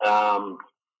being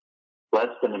less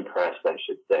than impressed, I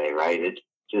should say, right? It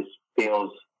just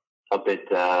feels a bit,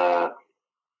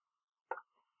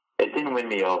 it didn't win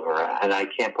me over, and I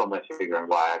can't put my finger on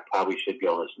why. I probably should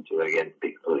go listen to it again, to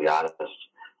be completely honest.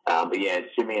 But yeah,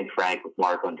 it's Jimmy and Frank with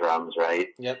Mark on drums, right?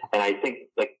 Yep. And I think,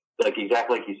 like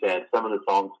exactly like you said, some of the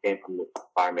songs came from the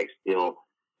Fire Makes Steel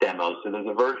demos. So there's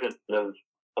a version of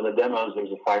on the demos, there's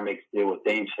a Fire Makes Steel with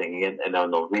Dave singing it, and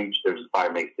on the Reach, there's a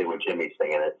Fire Makes Steel with Jimmy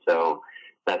singing it. So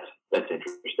that's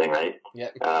interesting, right?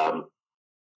 Yeah.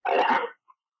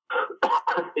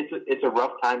 It's a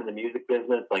rough time in the music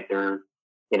business. Like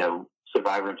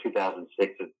Survivor in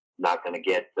 2006 is not going to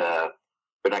get. They're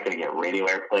not going to get radio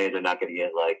airplay. They're not going to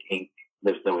get like ink.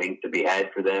 There's no ink to be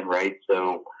had for them, right?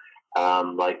 So,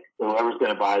 like whoever's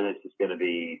going to buy this is going to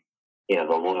be, the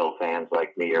loyal fans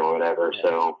like me or whatever. Yeah.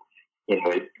 So,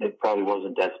 it probably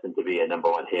wasn't destined to be a number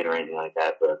one hit or anything like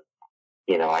that. But,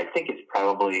 I think it's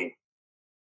probably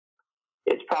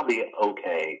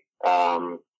okay.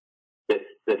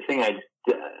 The thing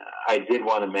I did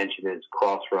want to mention is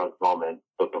Crossroads Moment.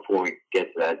 But before we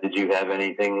get to that, did you have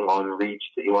anything on Reach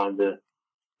that you wanted to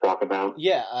talk about?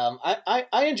 Yeah,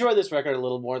 I enjoy this record a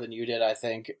little more than you did, I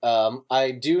think.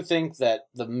 I do think that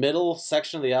the middle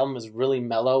section of the album is really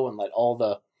mellow and like all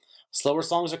the slower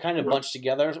songs are kind of bunched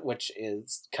together, which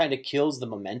is kind of kills the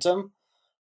momentum.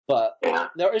 But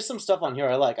there is some stuff on here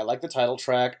I like. I like the title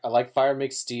track. I like Fire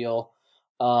Makes Steel.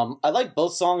 I like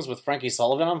both songs with Frankie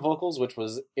Sullivan on vocals, which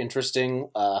was interesting.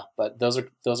 But those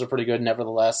are pretty good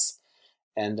nevertheless.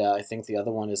 And I think the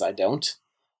other one is I Don't.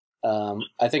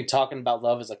 I think Talking About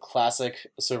Love is a classic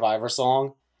Survivor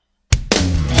song.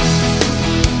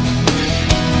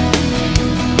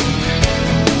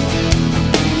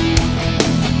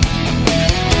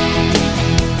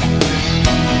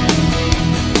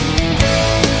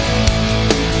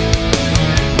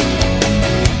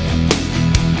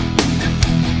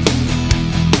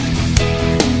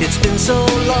 It's been so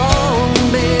long,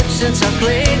 babe, since I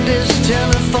played this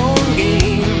telephone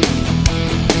game.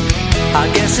 I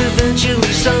guess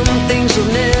eventually some things will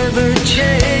never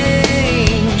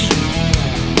change.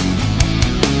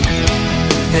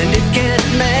 And it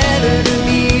can't matter to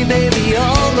me, baby,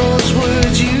 all those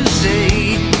words you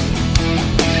say.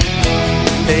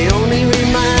 They only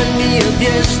remind me of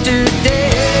yesterday.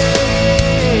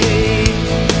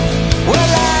 Well,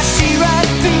 I see right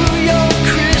through your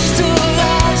crystal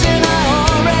eyes, and I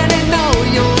already know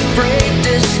you'll break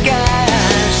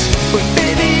disguise. But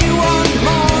baby, you want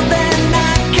more than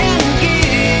I can give.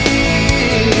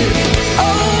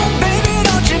 Oh, baby,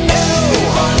 don't you know?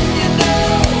 Everyone you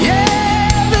know. Yeah,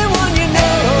 everyone you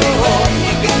know. Everywhere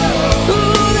you go.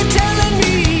 Ooh, they're telling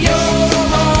me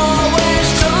you're always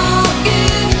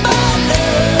talking about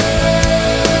love.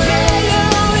 Yeah,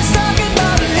 you're always talking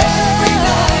about love. Every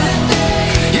night and day.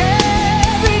 Yeah,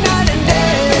 every night and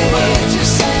day. Every word you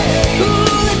say.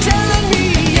 Ooh, they're telling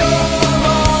me you're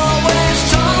always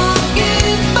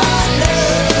talking about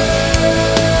love.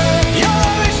 You're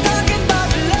always talking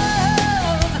about love.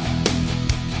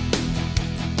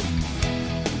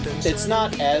 It's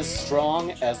not as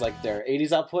strong as like their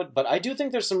 80s output, but I do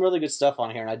think there's some really good stuff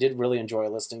on here, and I did really enjoy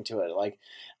listening to it. Like,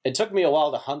 it took me a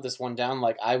while to hunt this one down.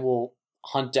 Like, I will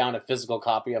hunt down a physical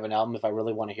copy of an album if I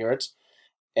really want to hear it.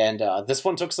 And this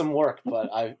one took some work, but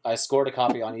I scored a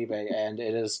copy on eBay, and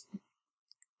it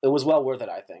was well worth it,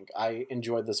 I think. I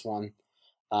enjoyed this one.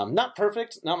 Not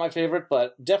perfect, not my favorite,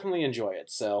 but definitely enjoy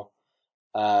it. So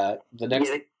the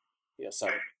next... Yeah,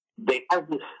 sorry. They have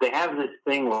this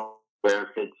thing where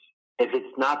if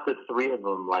it's not the three of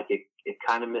them, like it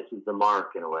kind of misses the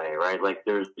mark in a way, right? Like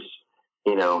there's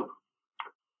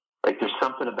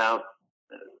something about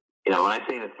when I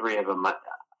say the three of them,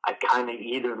 I kind of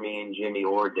either mean Jimmy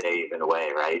or Dave in a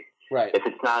way, right? Right. If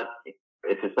it's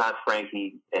not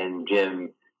Frankie and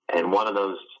Jim and one of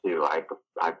those two, I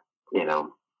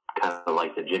kind of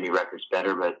like the Jimmy records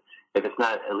better. But if it's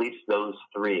not at least those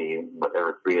three,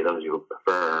 whatever three of those you would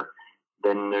prefer,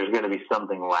 then there's going to be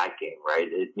something lacking, right?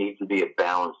 It needs to be a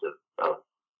balance of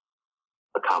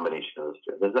a combination of those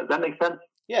two. Does that make sense?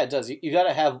 Yeah, it does. You got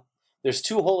to have. There's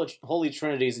two holy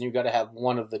trinities, and you got to have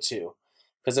one of the two,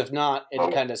 because if not,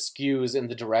 it kind of skews in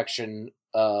the direction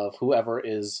of whoever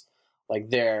is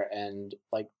like there, and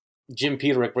like Jim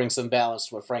Peterick brings some balance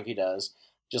to what Frankie does,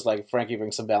 just like Frankie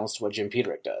brings some balance to what Jim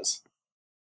Peterick does.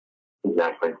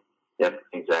 Exactly. Yep,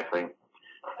 exactly.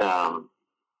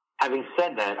 Having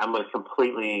said that, I'm going to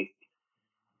completely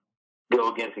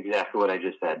go against exactly what I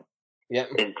just said.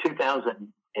 Yep. In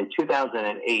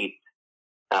 2008,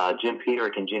 Jim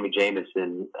Peterick and Jimmy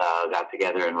Jamison got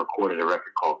together and recorded a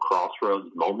record called Crossroads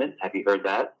Moment. Have you heard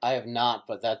that? I have not,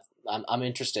 but I'm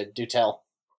interested. Do tell.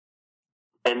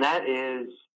 And that is,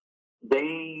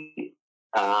 they,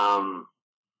 I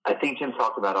think Jim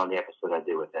talked about on the episode I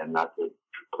did with them, not to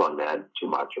plug that too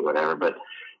much or whatever, but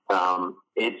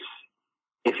it's,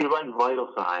 if you like Vital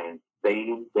Signs,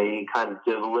 they kind of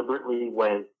deliberately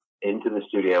went into the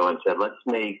studio and said, let's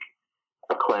make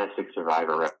a classic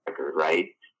Survivor record, right?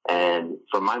 And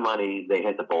for my money, they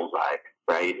hit the bullseye,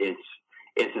 right?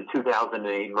 It's a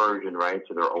 2008 version, right?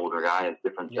 So they're older guys,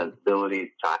 different sensibilities,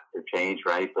 times have changed,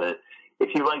 right? But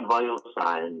if you like Vital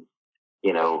Signs,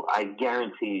 you know, I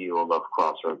guarantee you will love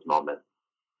Crossroads Moment.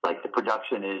 Like, the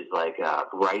production is like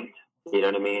right, you know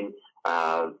what I mean?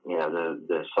 You know,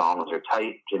 the songs are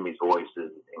tight. Jimmy's voice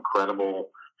is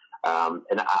incredible.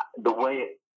 And the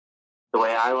way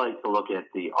I like to look at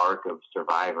the arc of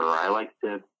Survivor, I like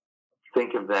to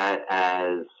think of that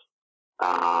as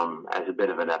a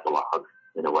bit of an epilogue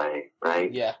in a way,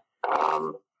 right? Yeah.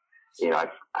 You know,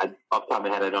 I off the top of my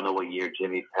head, I don't know what year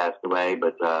Jimmy passed away,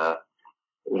 but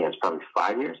you know, it's probably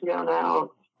 5 years ago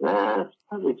now. It's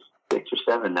probably 6 or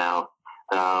 7 now.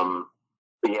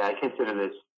 But yeah, I consider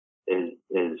this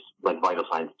is like Vital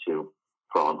Signs 2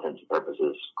 for all intents and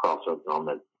purposes. Crossroads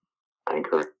Moment. I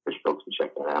encourage folks to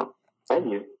check that out. And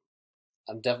you.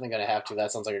 I'm definitely going to have to.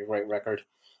 That sounds like a great record.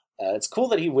 It's cool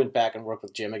that he went back and worked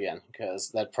with Jim again,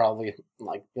 because that probably,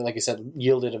 like you said,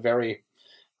 yielded a very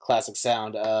classic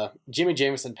sound. Jimmy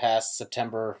Jamison passed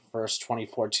September 1st,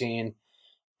 2014,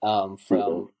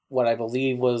 from what I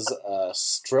believe was a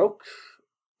stroke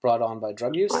brought on by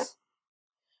drug use,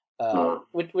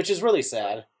 which is really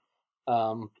sad.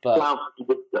 But well,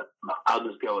 I'll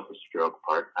just go with the stroke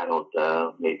part. I don't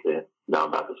need to know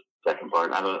about the second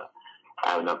part. I don't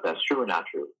know if that's true or not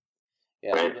true.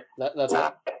 Yeah, right?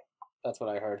 That's what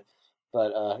I heard.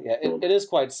 But yeah, it is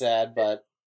quite sad. But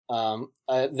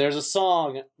there's a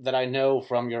song that I know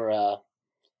from your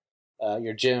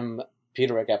Jim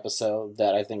Peterick episode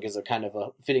that I think is a kind of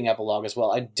a fitting epilogue as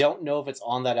well. I don't know if it's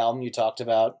on that album you talked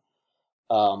about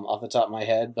off the top of my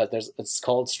head, but it's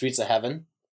called Streets of Heaven.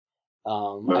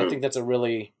 I think that's a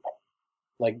really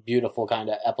like beautiful kind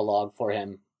of epilogue for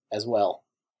him as well,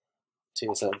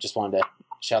 too. So just wanted to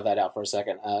shout that out for a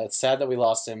second. It's sad that we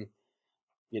lost him,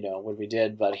 you know, when we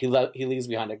did, but he leaves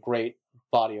behind a great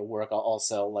body of work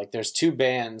also. Like, there's 2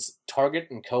 bands, Target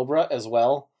and Cobra as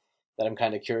well, that I'm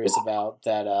kind of curious about,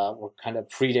 that were kind of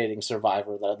predating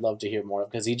Survivor, that I'd love to hear more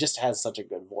of, because he just has such a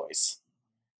good voice.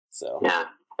 So yeah,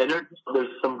 and there's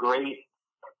some great.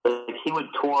 Like, he would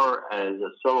tour as a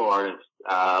solo artist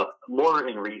more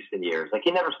in recent years. Like,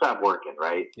 he never stopped working,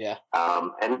 right? Yeah.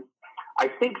 And I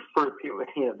think for people,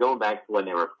 you know, going back to when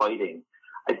they were fighting,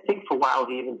 I think for a while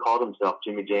he even called himself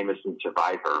Jimmy Jamison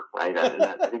Survivor, right? I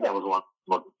think that was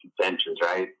one of the contentions,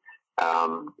 right?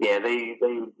 Yeah,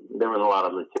 there was a lot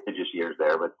of litigious years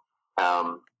there, but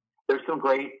there's some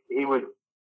great. He would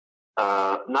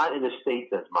not in the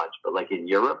States as much, but like in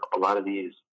Europe, a lot of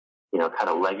these, you know, kind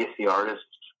of legacy artists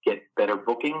get better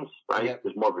bookings, right? Yep.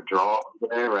 There's more of a draw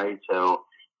there, right? So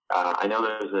I know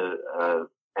there's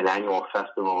an annual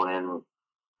festival in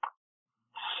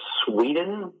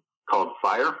Sweden called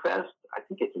Firefest. I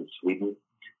think it's in Sweden,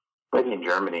 maybe in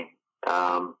Germany.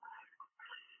 And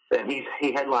he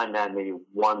headlined that maybe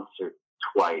once or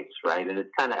twice, right? And it's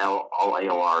kind of all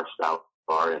AOR style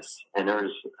artists. And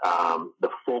there's the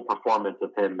full performance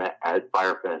of him at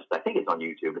Firefest. I think it's on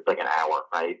YouTube. It's like an hour,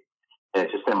 right? And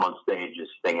it's just him on stage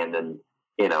just singing, and,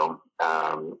 you know,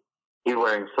 he's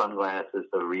wearing sunglasses,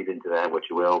 so read into that what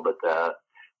you will, but,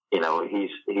 you know, he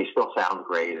still sounds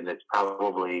great, and it's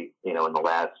probably, you know,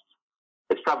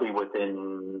 it's probably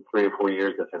within 3 or 4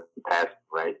 years of him passing,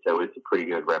 right? So it's a pretty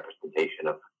good representation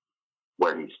of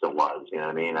where he still was, you know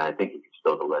what I mean? I think he could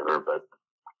still deliver, but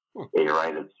yeah, you're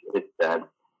right, it's sad.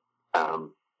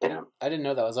 You know. I didn't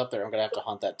know that was up there. I'm going to have to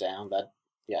hunt that down.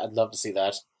 Yeah, I'd love to see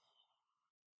that.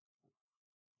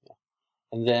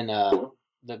 And then,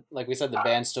 like we said, the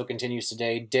band still continues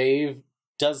today. Dave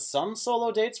does some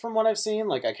solo dates from what I've seen.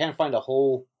 Like, I can't find a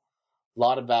whole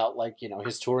lot about, like, you know,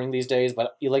 his touring these days.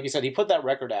 But like you said, he put that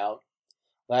record out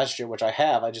last year, which I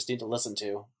just need to listen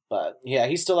to. But yeah,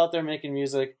 he's still out there making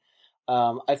music.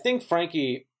 I think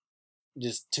Frankie,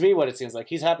 just to me, what it seems like,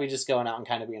 he's happy just going out and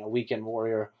kind of being a weekend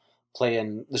warrior. play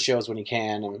in the shows when he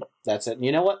can, and that's it. And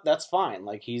you know what? That's fine.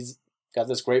 Like, he's got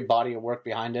this great body of work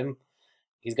behind him.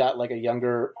 He's got like a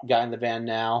younger guy in the band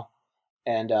now,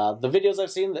 and the videos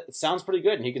I've seen, it sounds pretty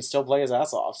good, and he can still play his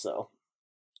ass off. So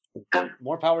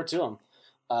more power to him.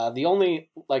 The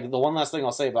one last thing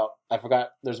I'll say about, I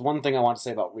forgot, there's one thing I want to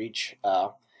say about Reach.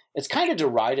 It's kind of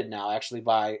derided now, actually,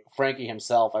 by Frankie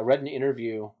himself. I read an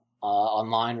interview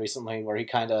online recently where he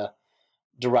kind of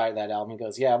derided that album. He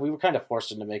goes, yeah, we were kind of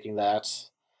forced into making that.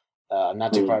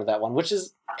 Not too proud of that one, which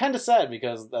is kind of sad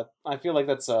because I feel like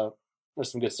there's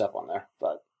some good stuff on there.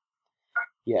 But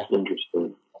yeah,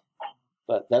 interesting.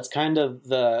 But that's kind of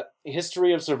the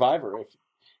history of Survivor,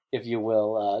 if you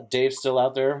will. Dave's still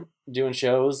out there doing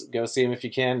shows. Go see him if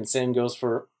you can. And same goes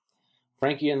for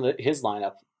Frankie and his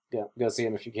lineup. Go see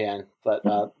him if you can. But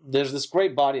there's this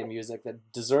great body of music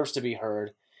that deserves to be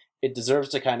heard. It deserves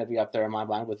to kind of be up there in my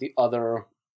mind with the other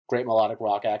great melodic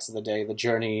rock acts of the day, the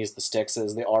Journeys, the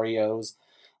Styxes, the REOs.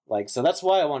 Like, so that's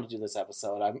why I wanted to do this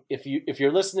episode. If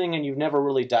you're listening and you've never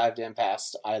really dived in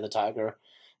past Eye of the Tiger,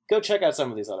 go check out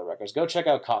some of these other records. Go check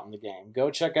out Caught in the Game.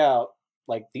 Go check out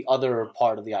like the other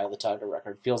part of the Eye of the Tiger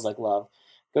record, Feels Like Love.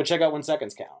 Go check out When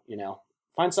Seconds Count. You know,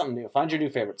 find something new. Find your new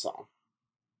favorite song.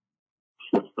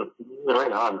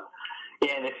 Right on.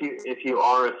 Yeah, and if you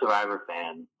are a Survivor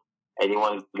fan and you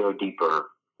want to go deeper,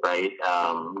 right?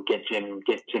 Get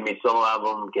Jimmy's solo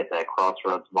album, get that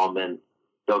Crossroads moment.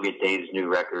 Go get Dave's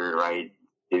new record, right?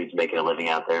 Dude's making a living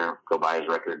out there. Go buy his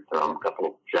record, throw him a couple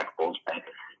of jackables back.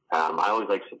 I always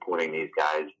like supporting these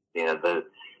guys.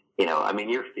 I mean,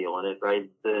 you're feeling it, right?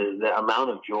 The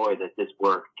amount of joy that this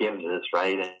work gives us,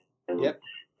 right? And yep.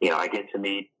 I get to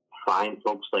meet fine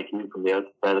folks like you from the other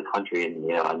side of the country, and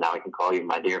now I can call you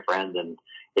my dear friend, and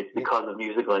it's because of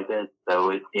music like this. So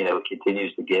it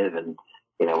continues to give, and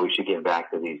we should give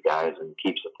back to these guys and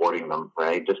keep supporting them,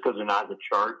 right? Just because they're not in the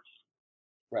charts,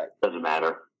 right, doesn't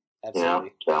matter.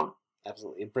 Absolutely. So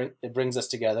absolutely, it brings us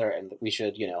together, and we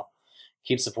should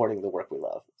keep supporting the work we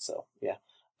love. So yeah,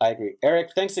 I agree.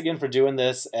 Eric, thanks again for doing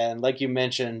this, and like you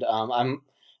mentioned, I'm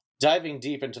diving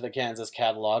deep into the Kansas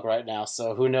catalog right now,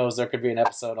 so who knows, there could be an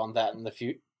episode on that in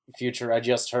the future. I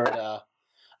just heard,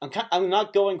 I'm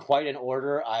not going quite in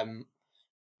order. I'm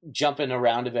jumping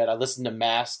around a bit. I listened to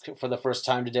Mask for the first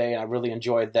time today, and I really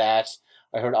enjoyed that.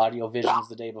 I heard Audio Visions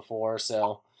the day before,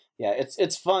 so yeah,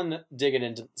 it's fun digging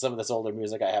into some of this older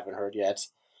music I haven't heard yet.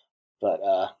 But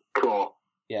cool.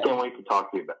 Yeah, can't wait to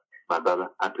talk to you about it, my brother.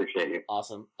 I appreciate you.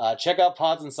 Awesome. Check out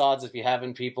Pods and Sods if you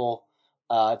haven't, people.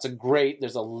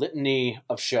 There's a litany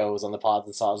of shows on the Pods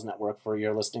and Sods network for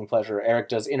your listening pleasure. Eric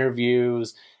does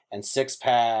interviews and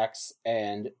 6-packs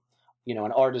and,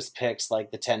 an artist picks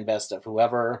like the 10 best of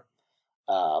whoever.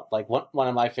 Like one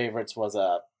of my favorites was,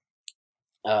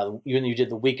 you did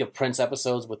the Week of Prince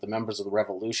episodes with the members of the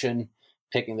Revolution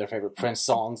picking their favorite Prince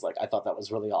songs. Like, I thought that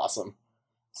was really awesome.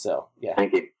 So yeah,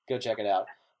 thank you. Go check it out.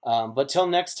 But till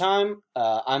next time,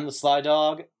 I'm the Sly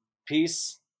Dog.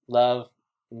 Peace, love,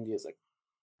 and music.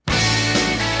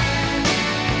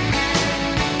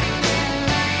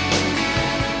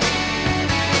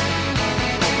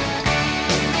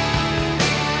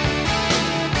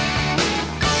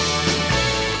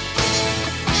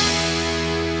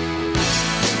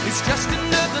 It's just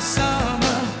another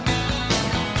summer.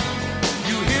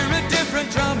 You hear a different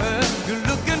drummer. You're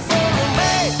looking for a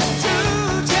way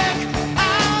to check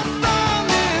out from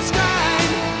this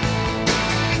grind.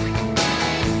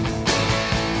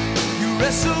 You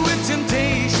wrestle with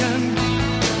temptation.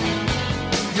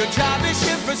 Your job is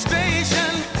your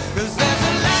frustration. 'Cause there's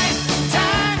a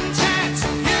lifetime chance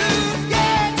you've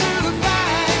yet to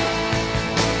find.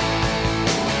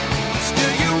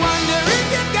 Still you wonder if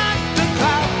you got the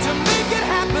clout to make it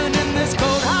happen in this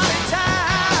cold-hearted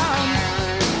town.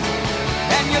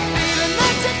 And you're feeling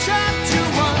like you're trapped. You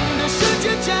wonder, should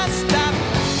you just stop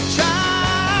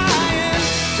trying?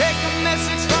 Take a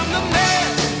message from the man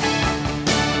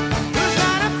who's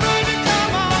not afraid to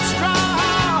come on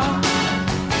strong.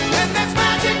 And there's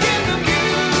magic in the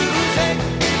music.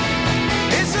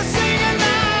 It's the singing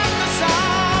of the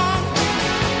song.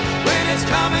 When it's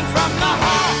coming from the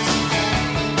heart,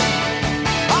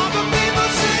 all the people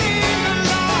sing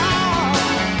along.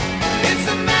 It's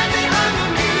the man behind the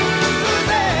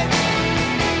music.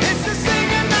 It's the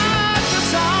singing of the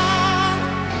song.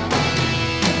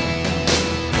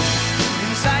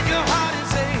 Inside your heart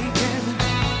is aching.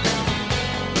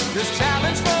 There's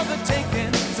challenge for the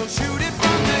taking. So shoot it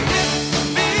from the hip.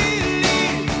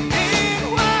 Believe in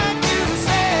what you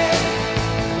say.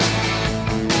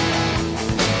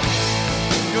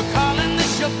 You're calling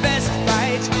this your best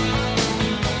fight.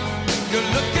 You're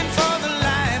looking for the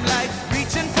limelight,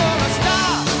 reaching for a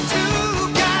star to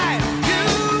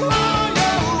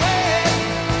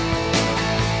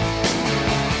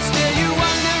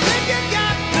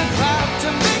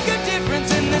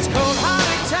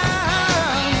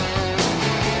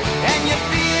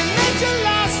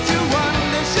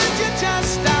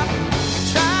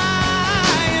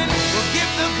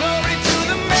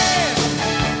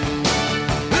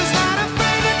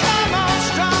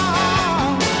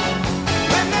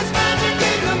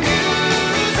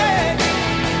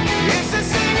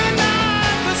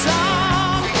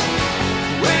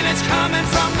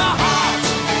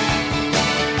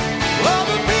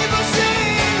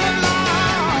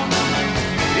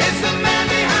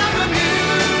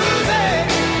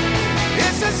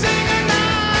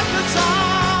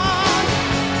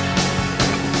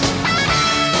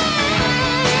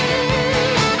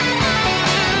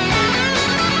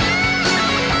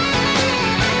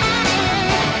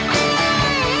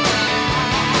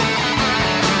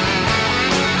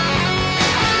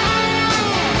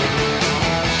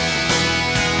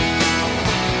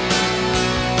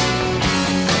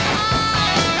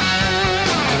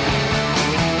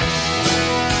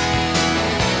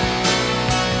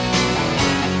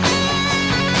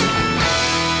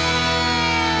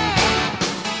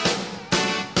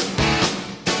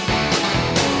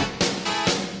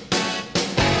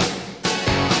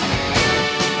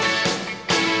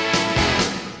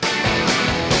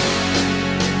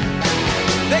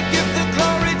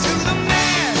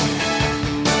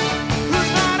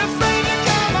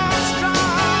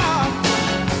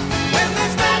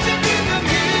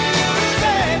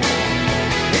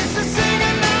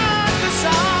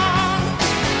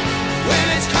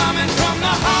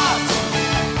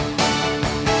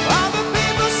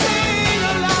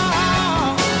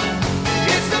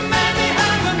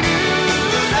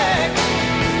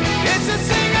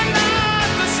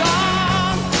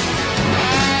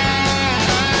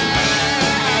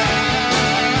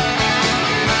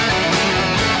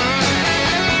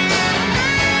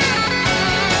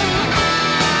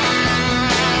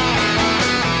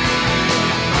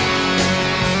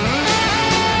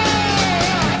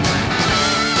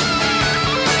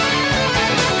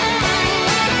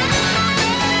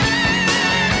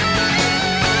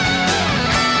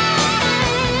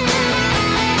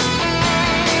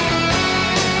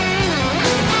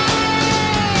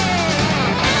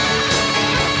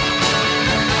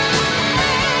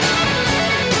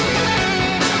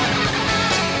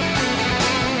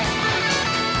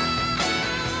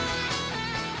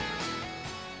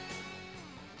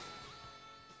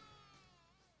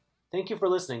Thank you for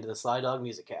listening to the Sly Dog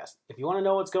Music Cast. If you want to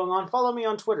know what's going on, follow me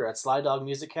on Twitter at Sly Dog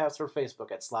Music Cast or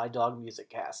Facebook at Sly Dog Music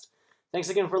Cast. Thanks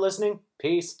again for listening.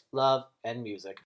 Peace, love, and music.